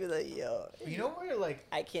Shane's, I'd be like, yo, You know where like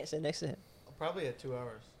I can't sit next to him. probably at 2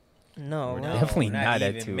 hours. No, We're no. definitely not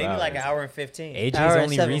at even. 2 Maybe like an hours. hour and 15. AJ's Hour and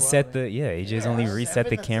only 7. reset the AJ's only Yeah, reset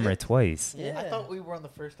the 7, camera that's it. twice. Yeah. I thought we were on the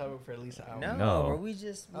first topic for at least an hour. No, No. bro, we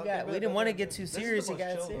just we Okay, we but- didn't want to but- get too this is the serious. It most got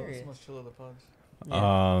chill, though. This is serious. the most chill of the pods.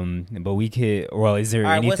 Yeah. But we could. Well, is there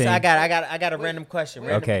All right, anything? I got a Wait, random question. Wait,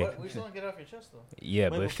 Random- Okay. We still don't get it off your chest though. Yeah, Wait,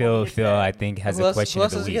 but before we get to Phil, that, I think has who a else, question who of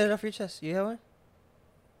else the wants to week. get it off your chest? You have one?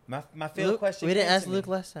 My field Luke? question. We didn't came ask to me. Luke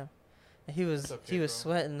last time. He was It's okay, he was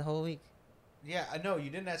bro. sweating the whole week. Yeah, I know. You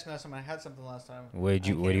didn't ask me last time. I had something last time. What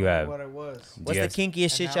do I you can't have? remember What it was. What's you the have- kinkiest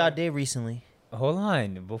And shit now- y'all did recently? Hold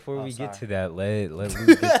on, before Oh, we get sorry. to that, let Lou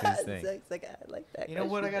get this thing. Zach's like, I like that. You know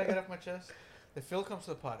what I gotta get off my chest? The Phil comes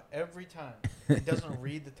to the pod every time. He doesn't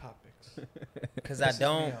read the topics. Because I Pisses me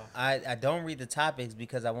don't, off. I don't read the topics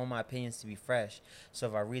because I want my opinions to be fresh. So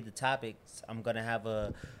if I read the topics, I'm gonna have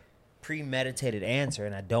a premeditated answer,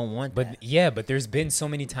 and I don't want But that. yeah, but there's been so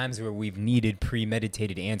many times where we've needed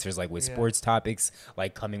premeditated answers, like with Yeah. sports topics,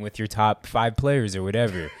 like coming with your top 5 players or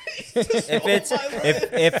whatever. If it's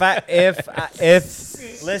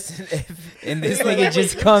if listen And this nigga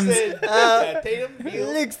just comes. Tatum,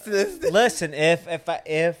 Beal. listen if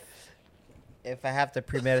I have to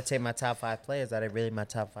premeditate my top 5 players, are they really my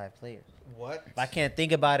top 5 players? What? If I can't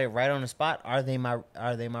think about it right on the spot, are they my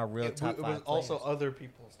real It, top it 5 was also players? other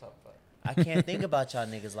people's top 5. I can't think about y'all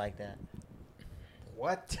niggas like that.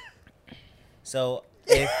 What? So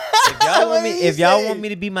if y'all want me, What are you if y'all saying? want me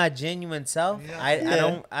to be my genuine self, Yeah. I Yeah.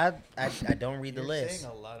 don't read the You're list.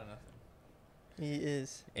 saying a lot of nothing. He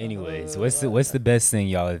is. Anyways, what's the best thing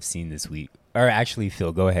y'all have seen this week? Or actually,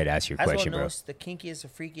 Phil, go ahead, ask your I just want question, to know bro. what's the kinkiest or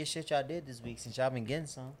freakiest shit y'all did this week since y'all been getting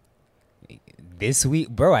some, This week,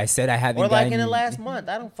 bro, I said I haven't or like gotten in the last month.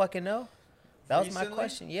 I don't fucking know. That was my Recently?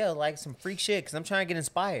 question. Yeah, like some freak shit because I'm trying to get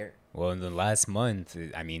inspired. Well, in the last month,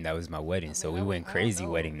 I mean, that was my wedding, so we went I don't crazy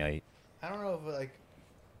know. wedding night. I don't know if like.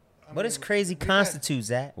 What does crazy constitute,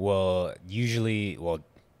 Zach? Well,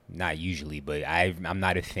 not usually, but I'm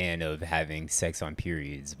not a fan of having sex on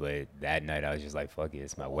periods. But that night, I was just like, fuck it,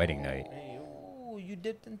 it's my wedding night. Ooh, you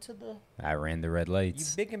dipped into the I ran the red you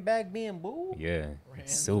lights. big and back being boo. Yeah. Ran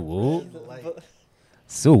So the whoop. red light.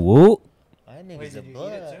 So whoop. That Wait, nigga's a did you eat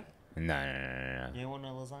blood. it too? No. You ain't want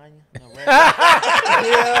no lasagna? No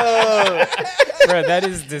Yo, Bro, that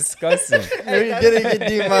is disgusting. you're gonna get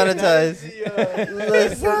demonetized.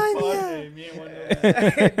 Lasagna.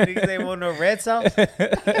 Niggas ain't want no red sauce? The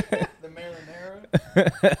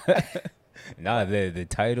marinara. Nah, the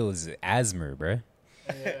title is Asmer, bro.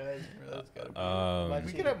 Yeah, that's gotta be.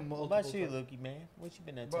 We could have multiple. What about you, titles. Lukey, man? What you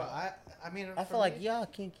been into? Bro, I mean, I for feel like me- y'all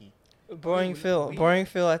kinky. Boring we- Phil. we- Boring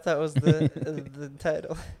Phil. I thought was the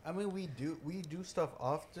title. I mean, we do stuff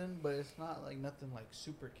often, but it's not like nothing like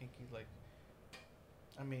super kinky. Like,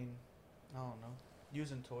 I mean, I don't know,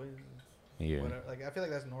 using toys, Yeah. whatever. Like, I feel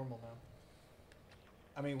like that's normal now.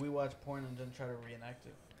 I mean, we watch porn and then try to reenact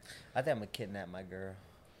it. I think I'm gonna kidnap my girl.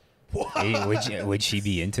 Hey, would she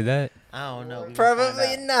be into that? I don't know. We gonna Probably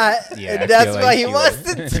find out. not. Yeah, I and that's feel why like he you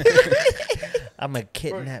wants would. to. I'm gonna Bro,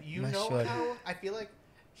 kidnap you my know shorty. how I feel like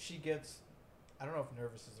she gets. I don't know if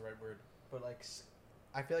nervous is the right word, but like,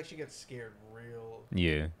 I feel like she gets scared real,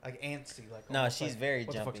 Yeah. like antsy. Like, No, almost she's like, very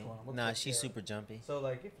what the fuck's jumpy. going on? What the Nah, fuck? she's Yeah. super jumpy. So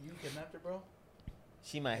like, if you kidnapped her, bro,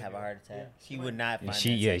 She might have a heart attack. Yeah, She she would might. not find She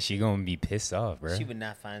that yeah, sexy. she gonna be pissed off, bro. She would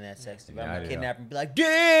not find that sexy. But I'm Not gonna at kidnap her and be like,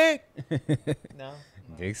 Dick! No.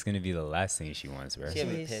 Dick's gonna be the last thing she wants, bro. She'll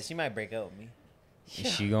be Jeez. pissed. She might break up with me.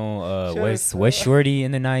 She gonna Sure, what's shorty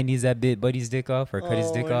in the 90s that bit Buddy's dick off or cut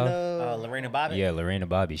his dick off? Oh, Lorena Bobbitt? Yeah, Lorena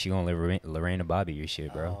Bobby. She gonna Lorena Bobby your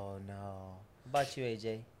shit, bro. Oh, no. What about you,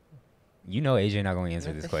 AJ? You know AJ not gonna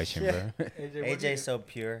answer this question, Yeah. bro. AJ, what do you- AJ's so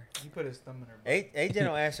pure. He put his thumb in her butt. AJ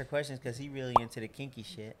don't answer questions because he really into the kinky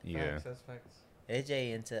shit. Yeah. Facts, that's facts.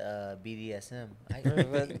 AJ into BDSM.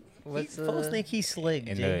 What's Folks think he's slick,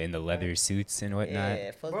 Jay. In the leather suits and whatnot.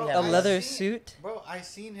 Yeah, folks Bro, be a having- leather seen- suit? Bro, I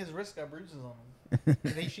seen his wrist got bruises on him.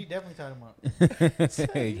 She definitely tied him up.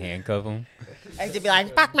 Handcuff him. AJ be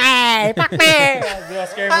like, fuck me, fuck me. Be all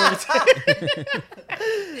scary movies.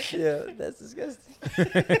 Yeah, that's disgusting.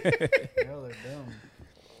 Hell, they're dumb.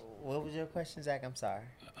 What was your question, Zach? I'm sorry.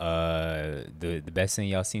 The best thing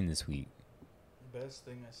y'all seen this week. Best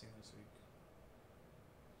thing I seen this week.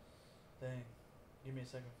 Dang. Give me a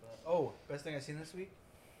second for that. Oh, best thing I seen this week?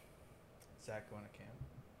 Zach going to camp.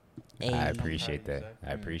 I Hey. appreciate proud of that. you,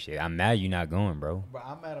 Zach. I appreciate it. I'm mad you not going, bro. But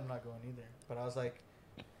I'm mad I'm not going either. But I was like,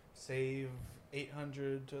 save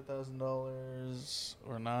 $800 to $1,000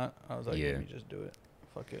 or not. I was like, Yeah. let me just do it.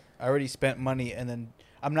 Fuck it. I already spent money, and then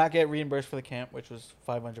I'm not getting reimbursed for the camp, which was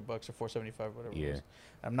 $500 or $475, whatever. Yeah. It was.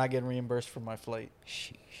 I'm not getting reimbursed for my flight,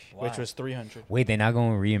 which was $300. Wait, they not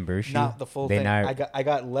gonna reimburse you? Not the full They thing. not- I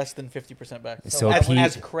got less than 50% back. So why as, Pete-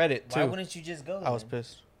 as credit Why too. wouldn't you just go? I was then?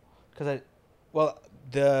 pissed because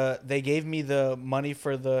they gave me the money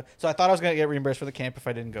for the, so I thought I was gonna get reimbursed for the camp if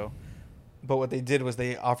I didn't go, but what they did was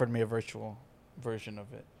they offered me a virtual version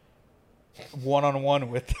of it,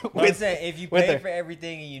 one-on-one with But I'm saying, if you with paid her. for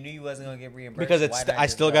everything and you knew you wasn't gonna get reimbursed, because it's why not I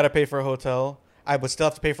just still go? got to pay for a hotel. I would still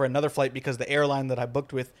have to pay for another flight because the airline that I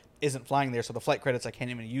booked with isn't flying there, so the flight credits I can't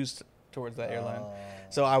even use towards that airline. Oh.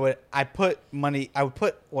 So I would put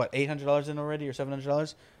what, $800 in already or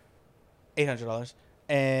 $700, $800,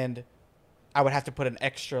 and I would have to put an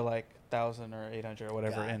extra like 1,000 or 800 or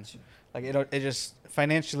whatever in. Gotcha. Like it just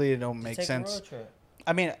financially it don't Just make take a sense. road trip.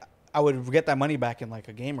 I mean, I would get that money back in like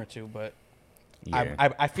a game or two, but Yeah.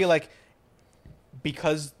 I feel like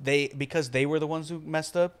because they were the ones who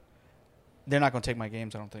messed up, they're not gonna take my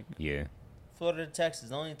games. I don't think. Yeah. Florida to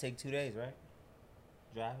Texas only take 2 days, right?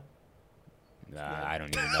 Driving. I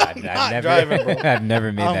don't even know. I've not never, driving, bro. I've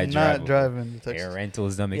never made I'm that not drive. driving to Texas. Air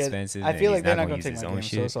rentals dumb Yeah, expensive. I and feel he's like they're not gonna gonna take use my his own games,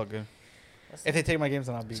 so shit. it's all good. If they take my games,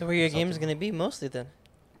 then I'll be. So where are your games salty. gonna be mostly then?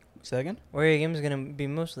 Second Where are your games gonna be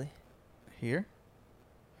mostly? here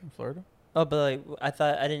in Florida. Oh, but like I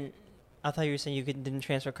thought you were saying you didn't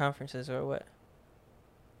transfer conferences or what?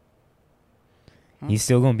 He's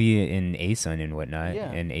still gonna be in ASUN and whatnot,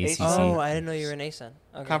 Yeah. and ACC. ACC. Oh, I didn't know you were in ASUN.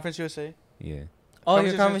 Okay. Conference USA. Yeah. Oh,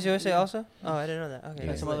 Conference your Conference USA? USA also? Oh, I didn't know that. Okay. Yeah.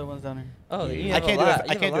 Got some lit. other ones down here. Oh, Yeah. you I have can't a do lot. F- I you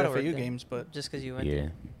have can't a lot do of work FAU then, games, but just because you went Yeah.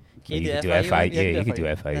 there. Yeah, you you do could do FIU? FIU. Yeah, Yeah, you could do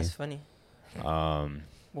FIU. That's FIU. funny.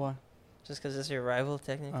 why? Just because it's your rival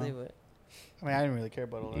technically, but I mean, I didn't really care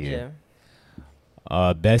about all that. Yeah.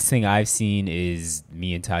 yeah. Best thing I've seen is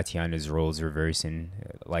me and Tatiana's roles reversing.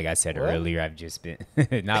 Like I said What? earlier, I've just been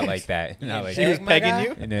not like that. Not like She was that. my pegging guy?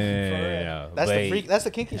 you. No. That's But- the freak. That's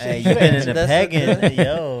the kinky shit. Hey, you you been in the That's pegging.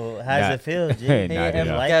 Yo, how's Nah. it feel, G? Hey, Hey, not at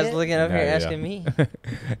every all. like guy's it? looking up Not here at all. asking me.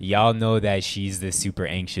 Y'all know that she's the super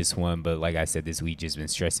anxious one, but like I said, this week just been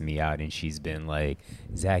stressing me out, and she's been like,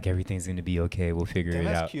 "Zach, everything's gonna be okay. We'll figure Damn, it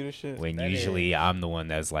that's out." cute as shit. When That usually is. I'm the one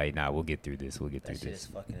that's like, "Nah, we'll get through this. We'll get through That shit is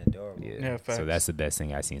this." fucking adorable. Yeah. Yeah, So facts. that's the best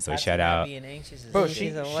thing I've seen. So After shout not out. Being anxious is Bro, easy. she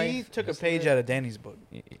She's a wife. took a Just page lit. out of Danny's book.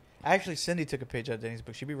 Actually, Cindy took a page out of Danny's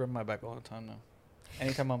book. She be rubbing my back all the time now.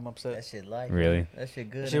 Anytime I'm that upset, shit like Really? That shit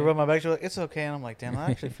good. she ain't rub my back. She's like, "It's okay," and I'm like, "Damn, that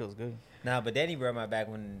actually feels good." it? Nah, but Danny rub my back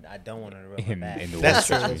when I don't want her to rub my In- back. in the That's worst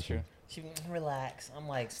true. That's situation. true. She relax. I'm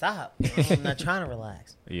like, stop. I'm not trying to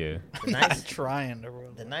relax. Yeah. The, I'm nice, trying to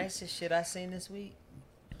rub. the nicest shit I seen this week.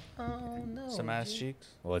 Oh no. Some ass G. cheeks.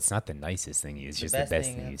 Well, it's not the nicest thing. It's The just the best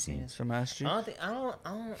thing I've you've seen. this Some ass I cheeks. don't think I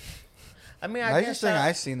don't. I mean, I Nicest guess thing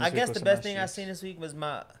I seen this I week guess was the some best ass thing I cheeks. seen this week was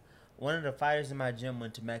one of the fighters in my gym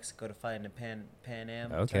went to Mexico to fight in the Pan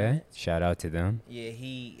Am. Okay. tournament. Shout out to them. Yeah,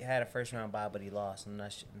 he had a first round bye, but he lost. I'm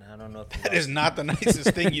not. I don't know if he That lost. is not the nicest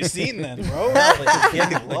thing you've seen, then, bro. No, but just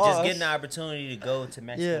getting, but just Lost. getting the opportunity to go to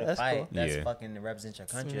Mexico Yeah, to that's fight, cool. that's Yeah. fucking to represent your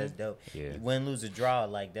country. Smooth. That's dope. Yeah. Win, lose, or draw,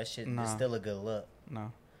 like that shit Nah. is still a good look.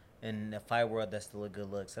 No. In the fight world, that's still a good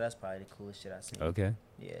look. So that's probably the coolest shit I've seen. Okay.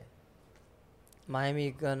 Yeah.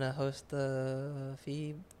 Miami gonna host the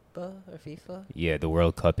FIBA or FIFA. Yeah, the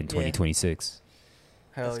World Cup in Yeah. 2026.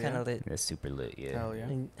 Hell That's yeah. kind of lit. That's super lit. Yeah. Hell yeah.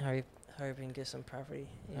 And hurry up and get some property.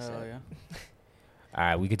 Hell ASAP. yeah. All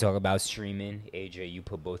right, we could talk about streaming. AJ, you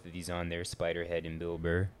put both of these on there, Spiderhead and Bill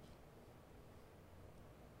Burr.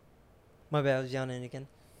 My bad, I was yawning again.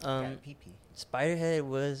 Got pee-pee. Spiderhead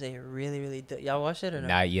was a really y'all watched it or no?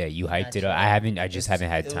 Not yet. You hyped Not it up. yet. I haven't. I It's- just haven't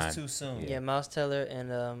had it time. was too soon. Yeah, Miles Teller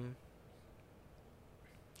and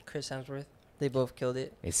Chris Hemsworth. They both killed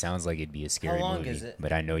it. It sounds like it'd be a scary long movie, is it?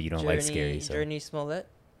 but I know you don't like scary. So. Journey Smollett,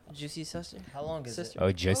 Juicy sister. How long is Sister.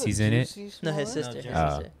 Oh, Jesse's in it. No, his sister. His Journey.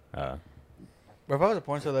 sister. Bro, if I was a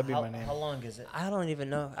porn star, it? that'd be my name. How long is it? I don't even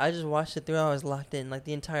know. I just watched it through. I was locked in. Like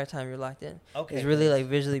the entire time you're locked in. Okay. It's really like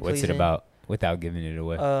visually What's pleasing. it about? Without giving it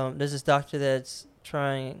away. There's this doctor that's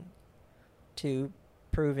trying to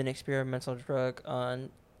prove an experimental drug on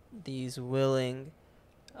these willing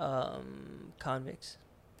convicts.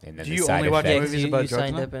 And then Do the you side only watch effect, movies you, about you drugs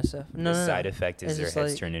signed now? up and stuff. the No, no, side no. effect is It's their just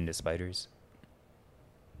heads like- turn into spiders.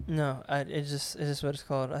 No, it's just what it's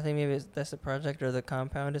called. I think maybe that's the project or the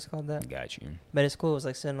compound is called that. Got you. But it's cool. It's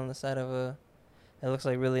like sitting on the side of a. It looks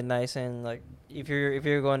like really nice and like if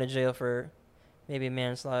you're going to jail for maybe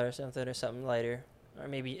manslaughter or something lighter, or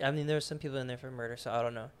maybe I mean there's some people in there for murder, so I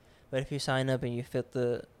don't know. But if you sign up and you fit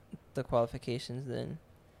the qualifications, then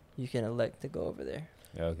you can elect to go over there.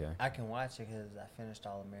 Okay. I can watch it because I finished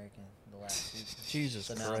All American the last season. Jesus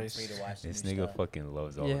so now I'm Christ. free to watch This new nigga stuff. fucking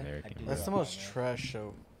loves All Yeah. American. I do. That's Yeah. the most trash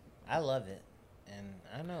show. I love it, and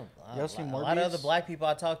I know Y'all seen a lot of other Morbius? black people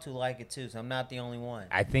I talk to like it too. So I'm not the only one.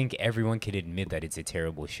 I think everyone could admit that it's a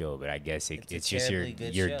terrible show, but I guess It's a it's just your terribly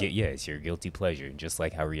good your show. yeah, it's your guilty pleasure, just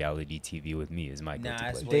like how reality TV with me is my guilty Nah,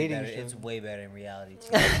 it's pleasure. way Dating better. show. It's way better in reality.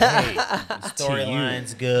 Too. Hey,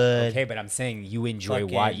 Storyline's good. Okay, but I'm saying you enjoy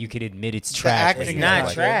Fucking- why you could admit it's The trash. acting but It's you is not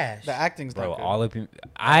like good. it. trash. The acting's Bro, not good. all of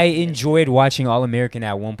I enjoyed watching All American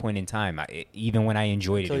at one point in time. Even when I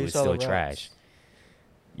enjoyed Until it, you it was saw still the routes. trash.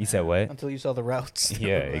 You said what? Until you saw the routes. that Yeah,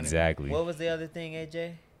 were running. exactly. What was the other thing,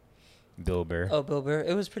 AJ? Bill Burr. Oh, Bill Burr.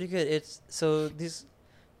 It was pretty good. It's so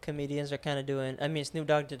comedians are kind of doing. I mean, Snoop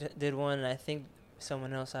Dogg did one, and I think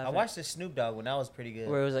someone else. I watched the Snoop Dogg one. That was pretty good.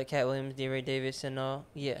 where it was like Cat Williams, D. Ray Davis, and all.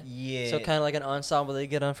 Yeah. Yeah. So kind of like an ensemble. They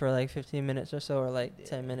get on for like 15 minutes or so, or like Yeah.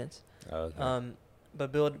 10 minutes. Okay.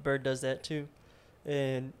 But Bill Burr does that too,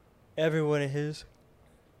 and everyone in his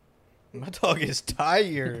My dog is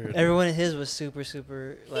tired. everyone in his was super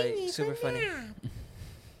super funny.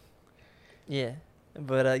 Yeah,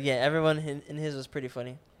 but yeah, everyone in his was pretty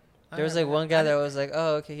funny. There was like one guy that was like,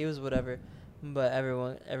 oh okay, he was whatever, but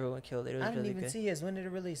everyone killed it. It was I didn't really even good. see his. When did it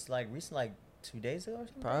release? Like recent, like 2 days ago or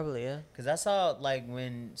something. Probably yeah. Cause I saw like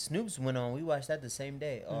when Snoop's went on, we watched that the same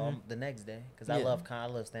day, the next day. Cause I Yeah.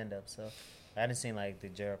 love stand up, so I didn't see like the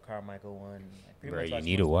Gerald Carmichael one. Like, pretty Bro, much you watched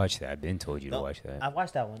need to most of watch that. I've been told you to No, watch that. I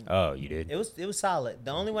watched that one. Oh, you did? It was solid.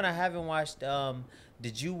 The only one I haven't watched.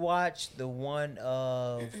 Did you watch the one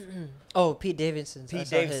of Oh, Pete Davidson's. I Pete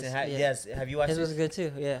saw Davidson? his, yeah. Yes, have you watched His his? was good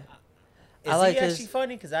too. Yeah. Is I like he his- actually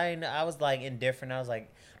funny? Cause I was like indifferent. I was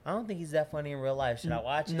like, I don't think he's that funny in real life. Should I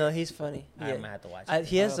watch it? No, he's funny. I'm Yeah. gonna have to watch it.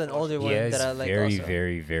 He has an older He one has that I like very, also.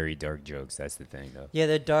 very, very dark jokes. That's the thing, though. Yeah,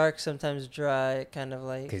 they're dark, sometimes dry, kind of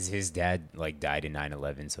like. Because his dad like died in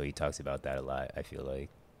 9/11, so he talks about that a lot. I feel like,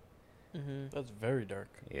 Hmm. That's very dark.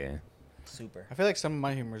 yeah. Super. I feel like some of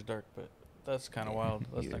my humor is dark, but that's kind of wild.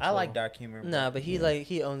 That's Yeah. next I like level. dark humor. Nah, but he Yeah. like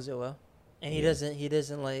he owns it well, and he Yeah.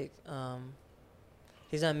 doesn't like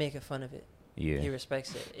he's not making fun of it. He Yeah.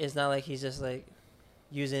 respects it. It's not like he's just like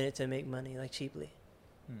using it to make money like cheaply.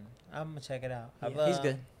 I'm gonna check it out. Yeah, he's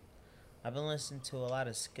good. I've been listening to a lot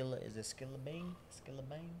of Skilla. Is it Skilla Bang? Skilla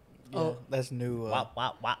Bang? Yeah, Oh. that's new. Wop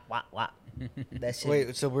wop wop wop wop. That shit.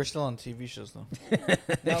 Wait, so we're still on TV shows though?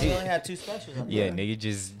 No, we only had 2 specials. On Yeah, there. nigga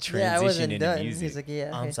just Yeah, I transition wasn't into done. music. He's like,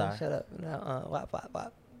 yeah, I'm okay, sorry. shut up. Now, wop wop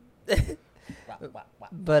wop. Wop, wop, wop.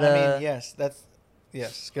 But I mean, yes,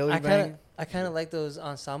 Skilly I Bang. kind of like those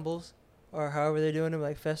ensembles, or however they're doing them,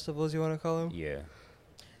 like festivals you want to call them. Yeah.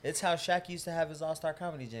 It's how Shaq used to have his All Star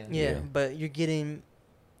Comedy Jam. Yeah, Yeah. but you're getting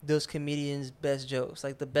those comedians' best jokes.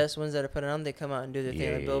 Like the best ones that are putting on, they come out and do their thing. Yeah,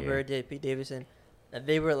 Like yeah, Bill yeah. Burr did, Pete Davidson. And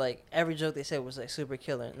they were like, every joke they said was like super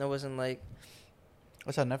killer. And there wasn't like,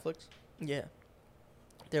 What's on Netflix? yeah.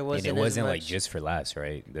 There And wasn't it wasn't as like much. just for laughs,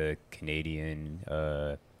 right? The Canadian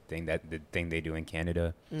thing the thing they do in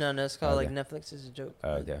Canada. No, it's called Okay. like Netflix is a joke.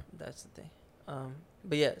 Oh, okay. That's the thing.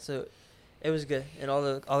 But yeah, so it was good. And all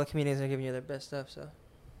the comedians are giving you their best stuff, so.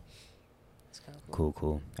 It's kind of cool.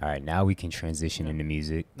 Cool. All right, now we can transition into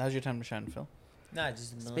music. Now's your time to shine, Phil. Nah,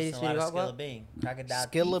 just been Speedy, listening to a lot of Speedy, Wop, Skilla Bang. Crocodile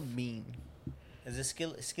Skilla Teeth. Bean. Is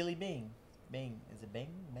it Skilly Bang? Bang. Is it Bang?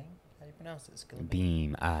 Bang? How do you pronounce it? Skilla Bang.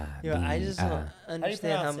 Beam, Yo, I beam, just don't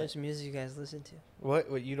understand how pronounce it? much music you guys listen to.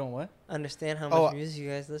 What you don't what? Understand how Oh, much music you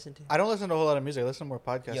guys listen to. I don't listen to a whole lot of music. I listen to more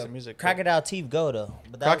podcasts Yo, and music. Crocodile Teeth go though.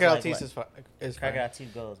 But that was Crocodile like, Teeth like, is fine. Crocodile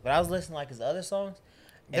Teeth goes. But I was listening like his other songs.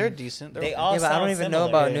 They're and decent. They They're all Yeah, but I don't sound even know similar.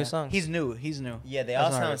 about Yeah. new songs. He's new. Yeah, they As all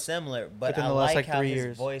an sound artist. similar, but Within I the last, like like, how 3 his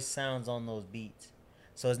years. voice sounds on those beats.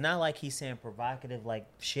 So it's not like he's saying provocative like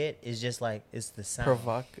shit. It's just like it's the sound.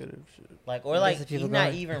 provocative. Shit. Like or That's like the he's people not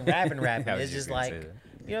going. even rapping. I was It's just gonna like say you that.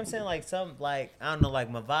 know what I'm saying. Like some like I don't know. Like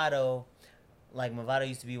Movado. Like Movado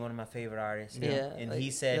used to be one of my favorite artists. you know? Yeah, and like- he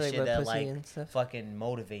said yeah, like shit about that pussy like and stuff. fucking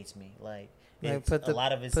motivates me. Like Like, it's, put a the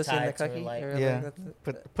lot of his pussy in the tied to cucky. like. or Yeah. like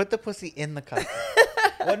that's- Put the pussy in the cup.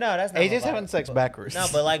 Well, no, that's not. AJ's Movado. having sex backwards. No,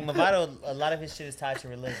 but like Movado, a lot of his shit is tied to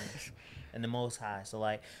religion and the Most High. So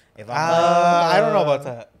like, if I'm I don't know about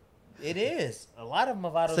that. it is a lot of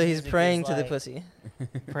Movado. So he's praying to the pussy.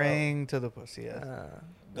 Praying to the pussy. Yeah.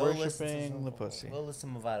 Go listen to Worshipping some, the pussy. Go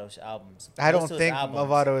listen to Movado's albums. I don't Listen to his think albums.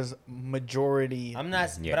 Movado is majority. I'm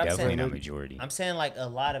not. Yeah, but I'm definitely saying. not majority. I'm saying like a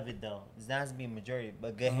lot of it though. It's not to be a majority, but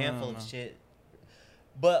a good I handful don't of know. shit.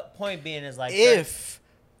 But point being is like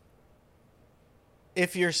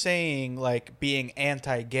if you're saying like being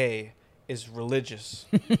anti-gay is religious,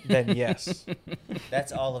 then yes.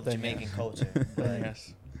 that's all of Then Jamaican yes. culture. Then But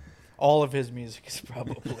yes. All of his music is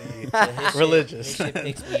probably but his shit- religious. His shit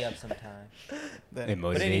picks me up sometimes. then- It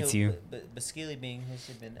But motivates anywho, you. But Skilly Bean, his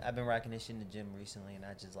shit been. I've been rocking this shit in the gym recently, and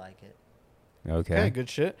I just like it. Okay, Okay. good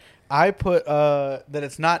shit. I put that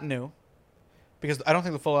it's not new because I don't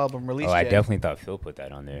think the full album released Oh, I yet. definitely thought Phil put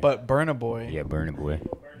that on there. But Burna Boy, Yeah, Burna Boy.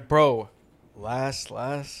 bro, last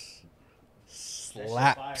slaps.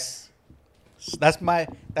 That's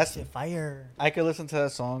Shit fire. I could listen to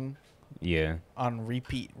that song Yeah. on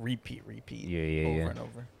repeat, Yeah, over yeah. and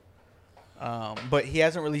over. But he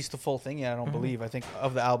hasn't released the full thing yet. I Mm-hmm. don't believe. I think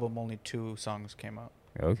of the album, only 2 songs came out.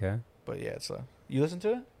 Okay. But yeah, it's you listen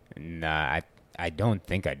to it. Nah, I don't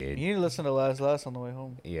think I did. You need to listen to Last on the way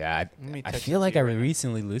home. Yeah, Let me I text feel it like to I you right now.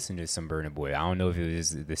 recently listened to some Burna Boy. I don't know if it was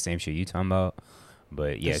the same shit you talking about,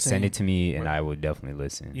 But yeah, The send it same. to me and I will definitely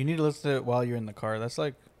listen. You need to listen to it while you're in the car. That's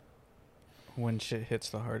like when shit hits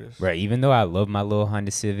the hardest. Right, even though I love my little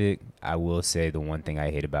Honda Civic, I will say the one thing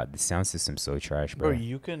I hate about the sound system's so trash, Bro, bro.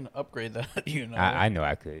 you can upgrade that. You know. I know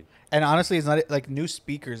I could. And honestly, it's not like new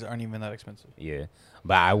speakers aren't even that expensive. Yeah,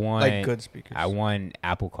 but I want Like good speakers. I want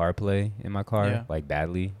Apple CarPlay in my car Yeah. like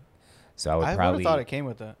badly. So I would I would have probably thought it came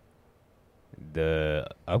with that. the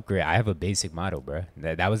upgrade. I have a basic model, bro.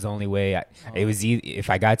 That was the only way. It Oh. was if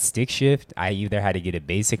I got stick shift, I either had to get a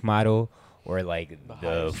basic model or like The the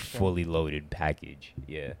highest fully loaded package.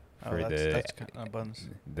 Yeah, Oh, for that's kind of buns.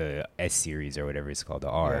 the S series or whatever it's called, the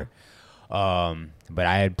R. But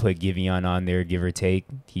I had put Giveon on there, give or take.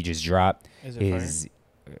 He just dropped Is it his.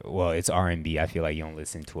 Well, it's R&B. I feel like you don't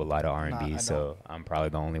listen to a lot of R&B, I so I'm probably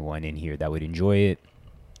the only one in here that would enjoy it.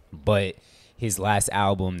 But his last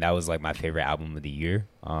album, that was like my favorite album of the year.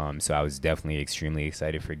 So I was definitely extremely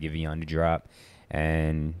excited for Giveon to drop,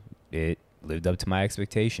 and it lived up to my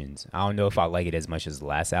expectations. I don't know if I like it as much as the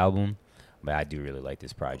last album, but I do really like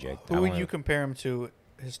this project. Who I would wanna- you compare him to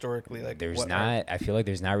historically? Like There's what not. I feel like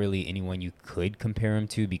there's not really anyone you could compare him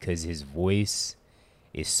to because his voice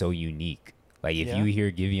is so unique. Like if Yeah? you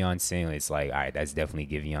hear Giveon sing, it's like, all right, that's definitely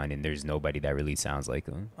Giveon, and there's nobody that really sounds like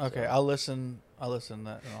him. Okay, So, I'll listen to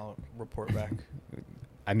that and I'll report back.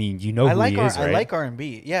 I mean, you know I who like he is, right? I like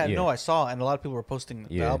R&B. Yeah, Yeah. no, I saw, and a lot of people were posting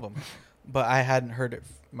the Yeah. album, but I hadn't heard it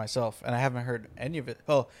myself, and I haven't heard any of it.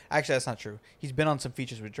 Oh, actually, that's not true. He's been on some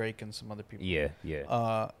features with Drake and some other people. Yeah,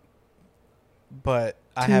 yeah. But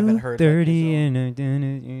I haven't heard. Like, his 2:30 own- and a dinner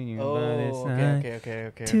union by the Oh, side.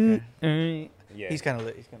 okay. 2:30. Yeah. He's kind of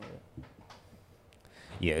lit.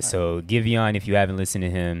 Yeah, so Giveon, if you haven't listened to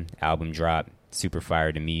him, album drop, super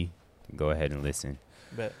fire to me. Go ahead and listen.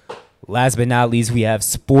 But Last but not least, we have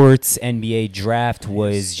sports. NBA draft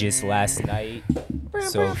was just last night.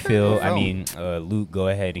 So Luke, go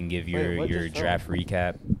ahead and give your what your just fell? draft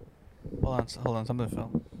recap. hold on, something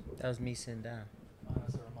fell. That was me sitting down. Oh, that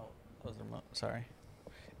was the remote. Sorry.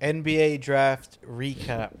 NBA draft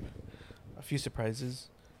recap. A few surprises.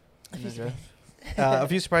 In the draft. A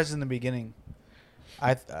few surprises in the beginning.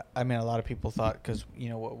 I mean, a lot of people thought, because you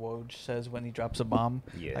know what Woj says when he drops a bomb,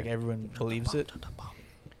 Yeah. like everyone believes it,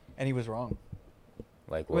 and he was wrong,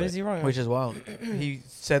 Like What is he wrong? which is wild. He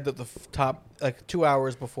said that the top, like 2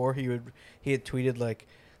 hours before, he had tweeted like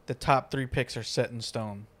the top 3 picks are set in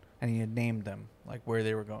stone, and he had named them like where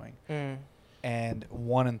they were going, and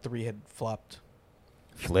 1 and 3 had flopped,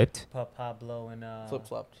 Flipped? Pablo and flip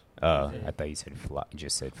flopped. Oh, I thought you said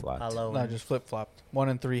just said flopped. Pablo. No, just flip flopped. 1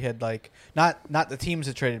 and 3 had like not the teams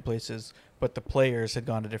had traded places, but the players had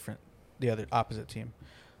gone to the other opposite team,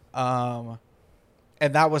 and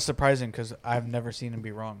that was surprising because I've never seen him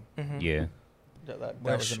be wrong. Yeah. That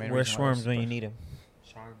was the main Where's reason why I was Schwarms when you surprised. need him?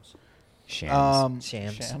 Charms. Shams.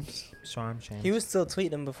 Shams. Charms. Shams. He was still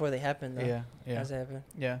tweeting them before they happened, though. Yeah, As it happened.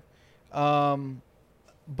 yeah.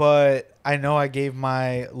 But I know I gave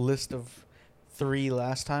my list of 3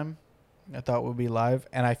 last time. I thought would be live,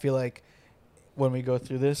 and I feel like when we go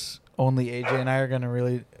through this, only AJ and I are gonna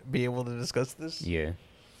really be able to discuss this. Yeah.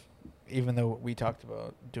 Even though we talked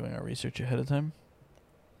about doing our research ahead of time.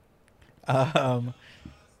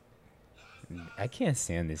 I can't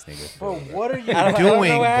stand this nigga. Bro, Phil, what are you I don't doing,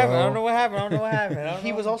 know what happened. I bro? don't know what happened. I don't know what happened.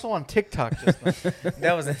 He was also on TikTok just now.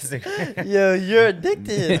 That was Instagram. Yo, you're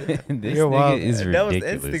addicted. this You're nigga wild. is That was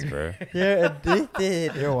ridiculous, Instagram. bro. You're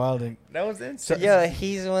addicted. You're wilding. That was Instagram. Yo,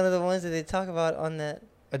 he's one of the ones that they talk about on that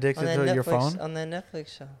Addicted on to that your Netflix phone? on that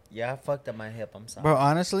Netflix show. Yeah, I fucked up my hip. I'm sorry. Bro,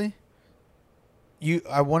 honestly,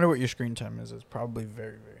 I wonder what your screen time is. It's probably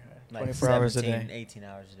very, very high. Like 24 hours a 17, day. 18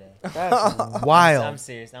 hours a day. That's I'm wild.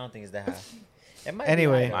 serious. I don't think it's that high. It might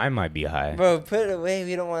Anyway. be high, Mine might be high. Bro, put it away.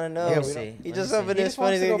 We don't want to know. Yeah, Let me we see. He Let just me opened see. his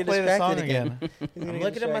phone. He's gonna get distracted again. He's I'm gonna get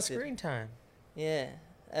looking at my distracted. screen time. Yeah,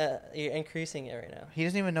 you're increasing it right now. He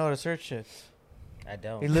doesn't even know how to search it. I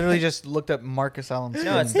don't. He literally just looked up Marcus Allen's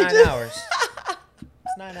No, it's screen. 9 hours.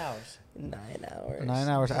 It's 9 hours. 9 hours. 9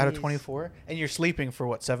 hours out of Jeez. 24, and you're sleeping for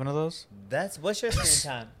what, 7 of those? What's your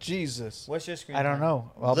screen time? Jesus. What's your screen I don't time?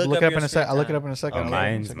 know. I'll Look look up it up your in a sec. screen I'll look it time. up in a second. Oh, I'll look it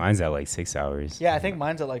up in a second. mine's at like 6 hours. Yeah, I think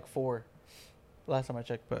mine's at like 4. Last time I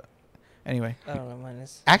checked, but anyway. I don't know. Mine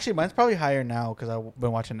is. Actually, mine's probably higher now because I've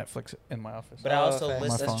been watching Netflix in my office. But I Oh, also okay.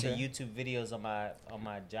 listen My to phone. YouTube videos on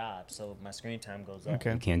my job, so my screen time goes up.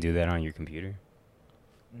 Okay. You can't do that on your computer.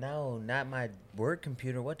 No, not my work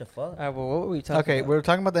computer. What the fuck? All right, well, what were we talking Okay, about? we're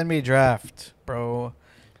talking about the NBA draft, bro.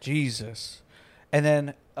 Jesus. And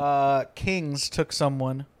then Kings took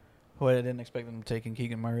someone who I didn't expect them to take in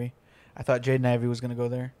Keegan Murray. I thought Jaden Ivey was going to go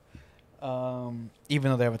there,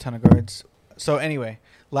 even though they have a ton of guards. So anyway,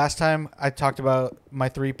 last time I talked about my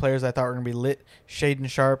 3 players I thought were going to be lit: Shaden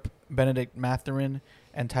Sharp, Benedict Mathurin,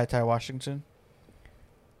 and Ty Washington.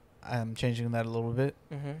 I'm changing that a little bit.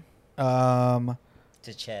 Mm-hmm.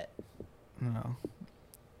 To Chet. No.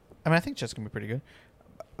 I mean, I think Chet's going to be pretty good.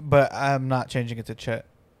 But I'm not changing it to Chet.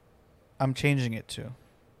 I'm changing it to.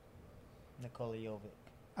 Nikola Jovic.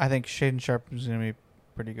 I think Shaden Sharp is going to be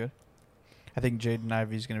pretty good. I think Jaden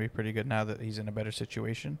Ivey is going to be pretty good now that he's in a better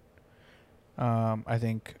situation. I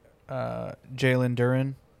think Jalen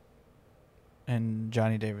Duren and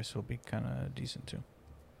Johnny Davis will be kind of decent too.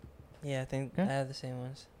 Yeah, I think Okay. I have the same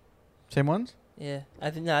ones. Same ones? Yeah, I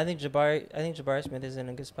think Jabari Smith is in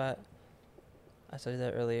a good spot. I told you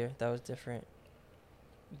that earlier. That was different.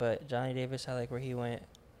 But Johnny Davis, I like where he went.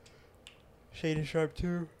 Shaden Sharp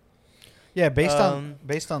too. Yeah, based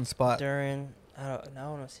on spot. Duren, I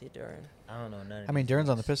don't want to see Duren. I don't know none of I mean, these Duren's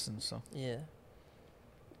on the niggas. Pistons, so. Yeah.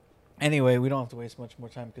 Anyway, we don't have to waste much more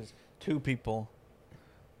time because 2 people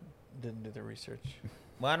didn't do the research.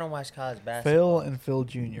 Well, I don't watch college Phil basketball. and Phil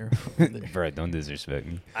Jr. Bro, don't disrespect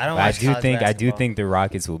me. I don't But watch college I do basketball. think the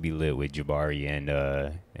Rockets will be lit with Jabari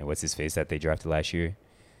and what's his face that they drafted last year?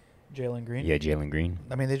 Jalen Green. Yeah, Jalen Green.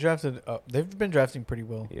 I mean, they've been drafting pretty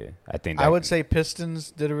well. Yeah, I think I would say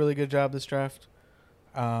Pistons did a really good job this draft.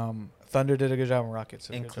 Thunder did a good job, and Rockets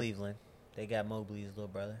did a in good job. Cleveland, they got Mobley's little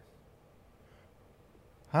brother.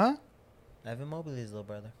 Huh? Evan Mobley's little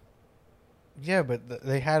brother. Yeah, but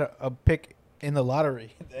they had a pick in the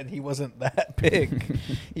lottery, and he wasn't that big.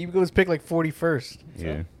 He was picked like 41st.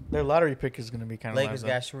 Yeah. Their lottery pick is going to be kind of Lakers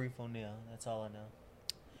got Sharif O'Neal. That's all I know.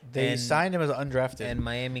 They and- signed him as undrafted. And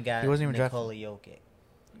Miami got He wasn't even Nikola Jokic.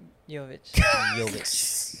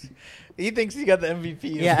 Jovic. he thinks he got the MVP.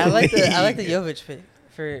 of Yeah, I like the league. Jovic pick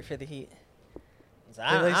for the Heat. So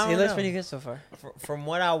He looks know. pretty good so far. From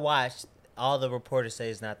what I watched, all the reporters say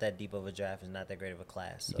it's not that deep of a draft. It's not that great of a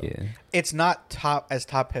class. So. Yeah. It's not top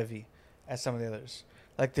heavy as some of the others.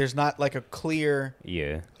 Like there's not like a clear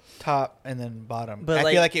Yeah. top and then bottom. But I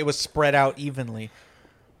like- feel like it was spread out evenly.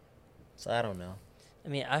 So I don't know. I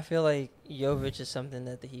mean, I feel like Jovic is something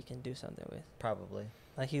that the Heat can do something with. Probably.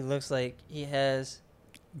 Like he looks like he has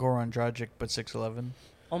Goran Dragic, but 6'11".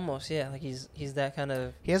 almost like he's that kind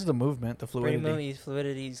of He has the movement, the fluidity. He's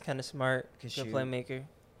fluidity. He's kind of smart. Can Good shoot. playmaker.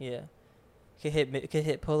 Yeah. Could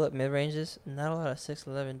hit pull up mid ranges. Not a lot of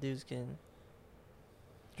 6'11" dudes can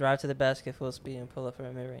drive to the basket full speed and pull up from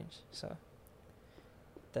a mid range. So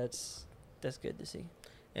that's good to see.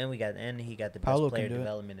 And he got the best Paolo player can do it.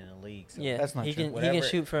 development in the league. So Yeah, That's not he true. can Whatever-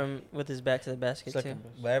 shoot from with his back to the basket Second too.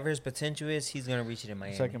 best. whatever his potential is, he's gonna reach it in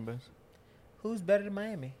Miami. Second best. Who's better than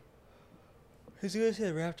Miami? Who's gonna say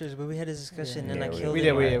the Raptors? But we had this discussion Yeah. and I Yeah, killed We it.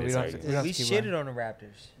 did. We Yeah, don't. it's have like- to- we don't We have to keep shitted lying. on the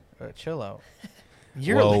Raptors. Chill out.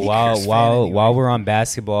 You're Well, a Lakers while fan while anyway. while we're on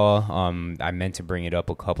basketball, I meant to bring it up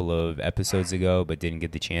a couple of episodes ago, but didn't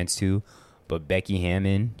get the chance to. But Becky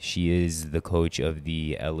Hammon, she is the coach of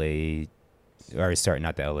the the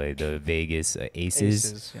Vegas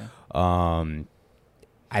Aces. yeah.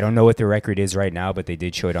 I don't know what the record is right now, but they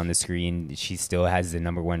did show it on the screen. She still has the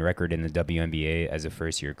 #1 record in the WNBA as a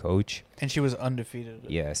first-year coach. And she was undefeated.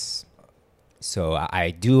 Yes. So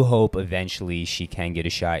I do hope eventually she can get a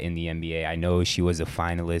shot in the NBA. I know she was a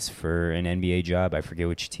finalist for an NBA job. I forget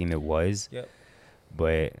which team it was. Yep.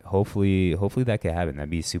 But hopefully that could happen. That'd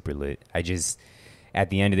be super lit. At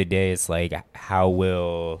the end of the day, it's like, how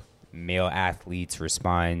will male athletes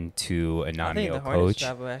respond to a I think non-male the Hornets coach?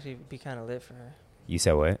 job will actually be kind of lit for her. You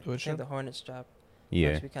said what? I think the Hornets job will Yeah.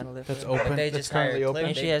 actually be kind of lit That's for her. open. But they That's just currently hired open. Cliff.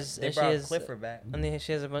 And she has- They and she brought has- Clifford back. And then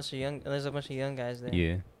she has there's a bunch of young guys there.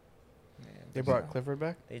 Yeah. They brought Clifford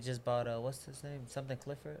back They just bought what's his name? Something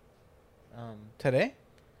Clifford. today.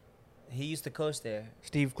 He used to coach there.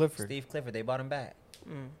 Steve Clifford. Steve Clifford. They brought him back.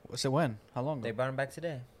 So when? How long They ago? brought him back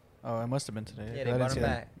today. Oh, it must have been today. Yeah, 'cause they I didn't brought see him that.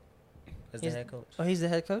 back as the He's- head coach. Oh, he's the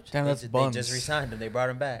head coach? Damn, that's They buns. just re-signed him. They brought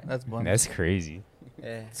him back. That's buns. That's crazy.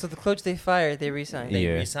 Yeah. So the coach they fired, they re-signed. They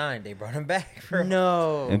Yeah. re-signed. They brought him back. For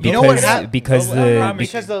No. And You know what because happened? because I the promise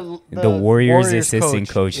because the Warriors assistant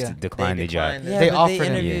coach yeah. declined They the job. declined Yeah, They but offered they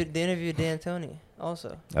him. interviewed D'Antoni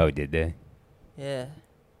also. Oh, did they? Yeah.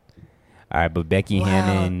 All right, but Becky Wow.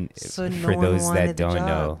 Hammon, So no for one those wanted that the don't job.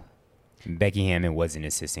 know, Becky Hammon was an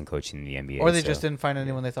assistant coach in the NBA. Or they so- just didn't find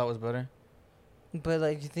anyone they thought was better. But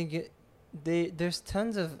like, you think there's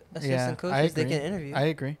tons of assistant Yeah, I coaches they agree. can interview. I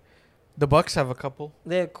agree. The Bucks have a couple.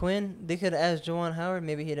 They had Quinn. They could have asked Juwan Howard.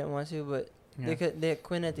 Maybe he didn't want to, but Yeah. they had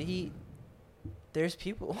Quinn at the Heat. There's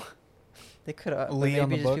people. They could have. Lee on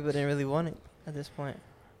Maybe the just people Bucks. didn't really want it at this point.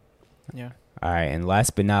 Yeah. All right, and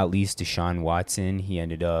last but not least, Deshaun Watson. He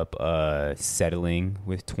ended up settling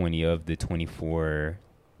with 20 of the 24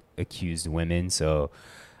 accused women. So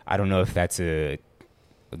I don't know if that's a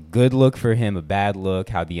good look for him, a bad look,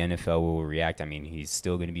 how the NFL will react. I mean, he's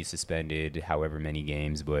still going to be suspended however many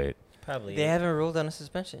games, but Probably. They haven't ruled on a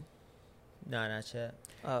suspension. No, not yet.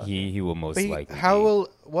 Oh, he will most But likely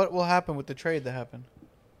what will happen with the trade that happened?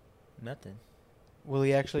 Nothing. Will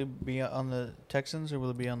he actually be on the Texans or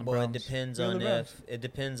will it be on the Well, Browns? it depends Yeah, the on Browns.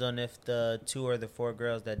 if the 2 or the 4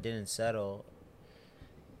 girls that didn't settle,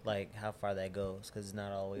 like how far that goes, because it's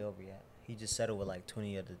not all the way over yet. He just settled with like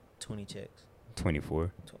 20 of the 20 chicks.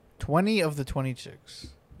 24. 20 of the 20 chicks.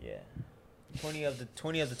 Yeah, 20 of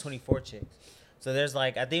the 24 chicks. So there's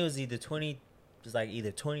like, I think it was either 20. It's like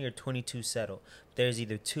either 20 or 22 settled. There's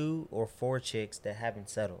either 2 or 4 chicks that haven't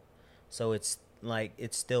settled. So it's like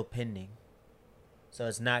it's still pending. So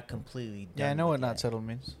it's not completely done. Yeah, I know what with not that. settled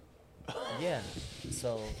means. Yeah.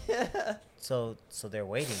 So they're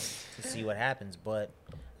waiting to see what happens, but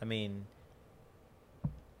I mean,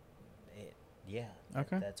 yeah.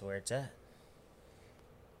 Okay. That's where it's at.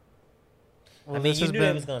 Well, I mean, this you has knew they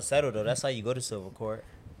been- was gonna settle though. That's how you go to Silver Court,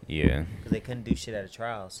 Yeah. because they couldn't do shit at a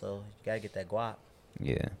trial. So you gotta get that guap.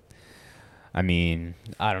 Yeah. I mean,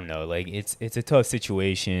 I don't know. Like, it's a tough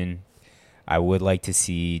situation. I would like to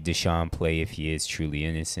see Deshaun play if he is truly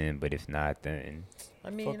innocent, but if not, then I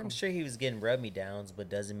mean, Fuck I'm 'em. sure he was getting rub-me-downs, but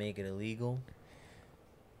doesn't make it illegal.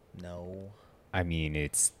 No. I mean,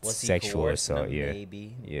 it's Was he sexual coercing assault. him? Yeah.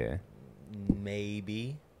 Maybe. Yeah.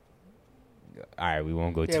 Maybe. All right, we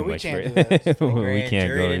won't go Yeah, too we much can't further. do that. we Grand can't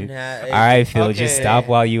jury go. didn't have- All right, Phil, just Okay. stop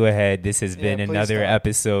while you ahead. This has Yeah, been please another stop.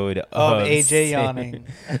 episode Of AJ Sa- yawning.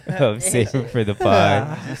 of Saving for the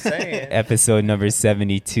Pod. Just saying. Episode number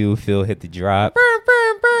 72. Phil hit the drop.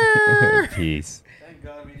 Peace. Thank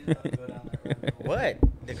God we didn't have to go down that road. What?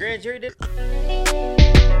 The grand jury did.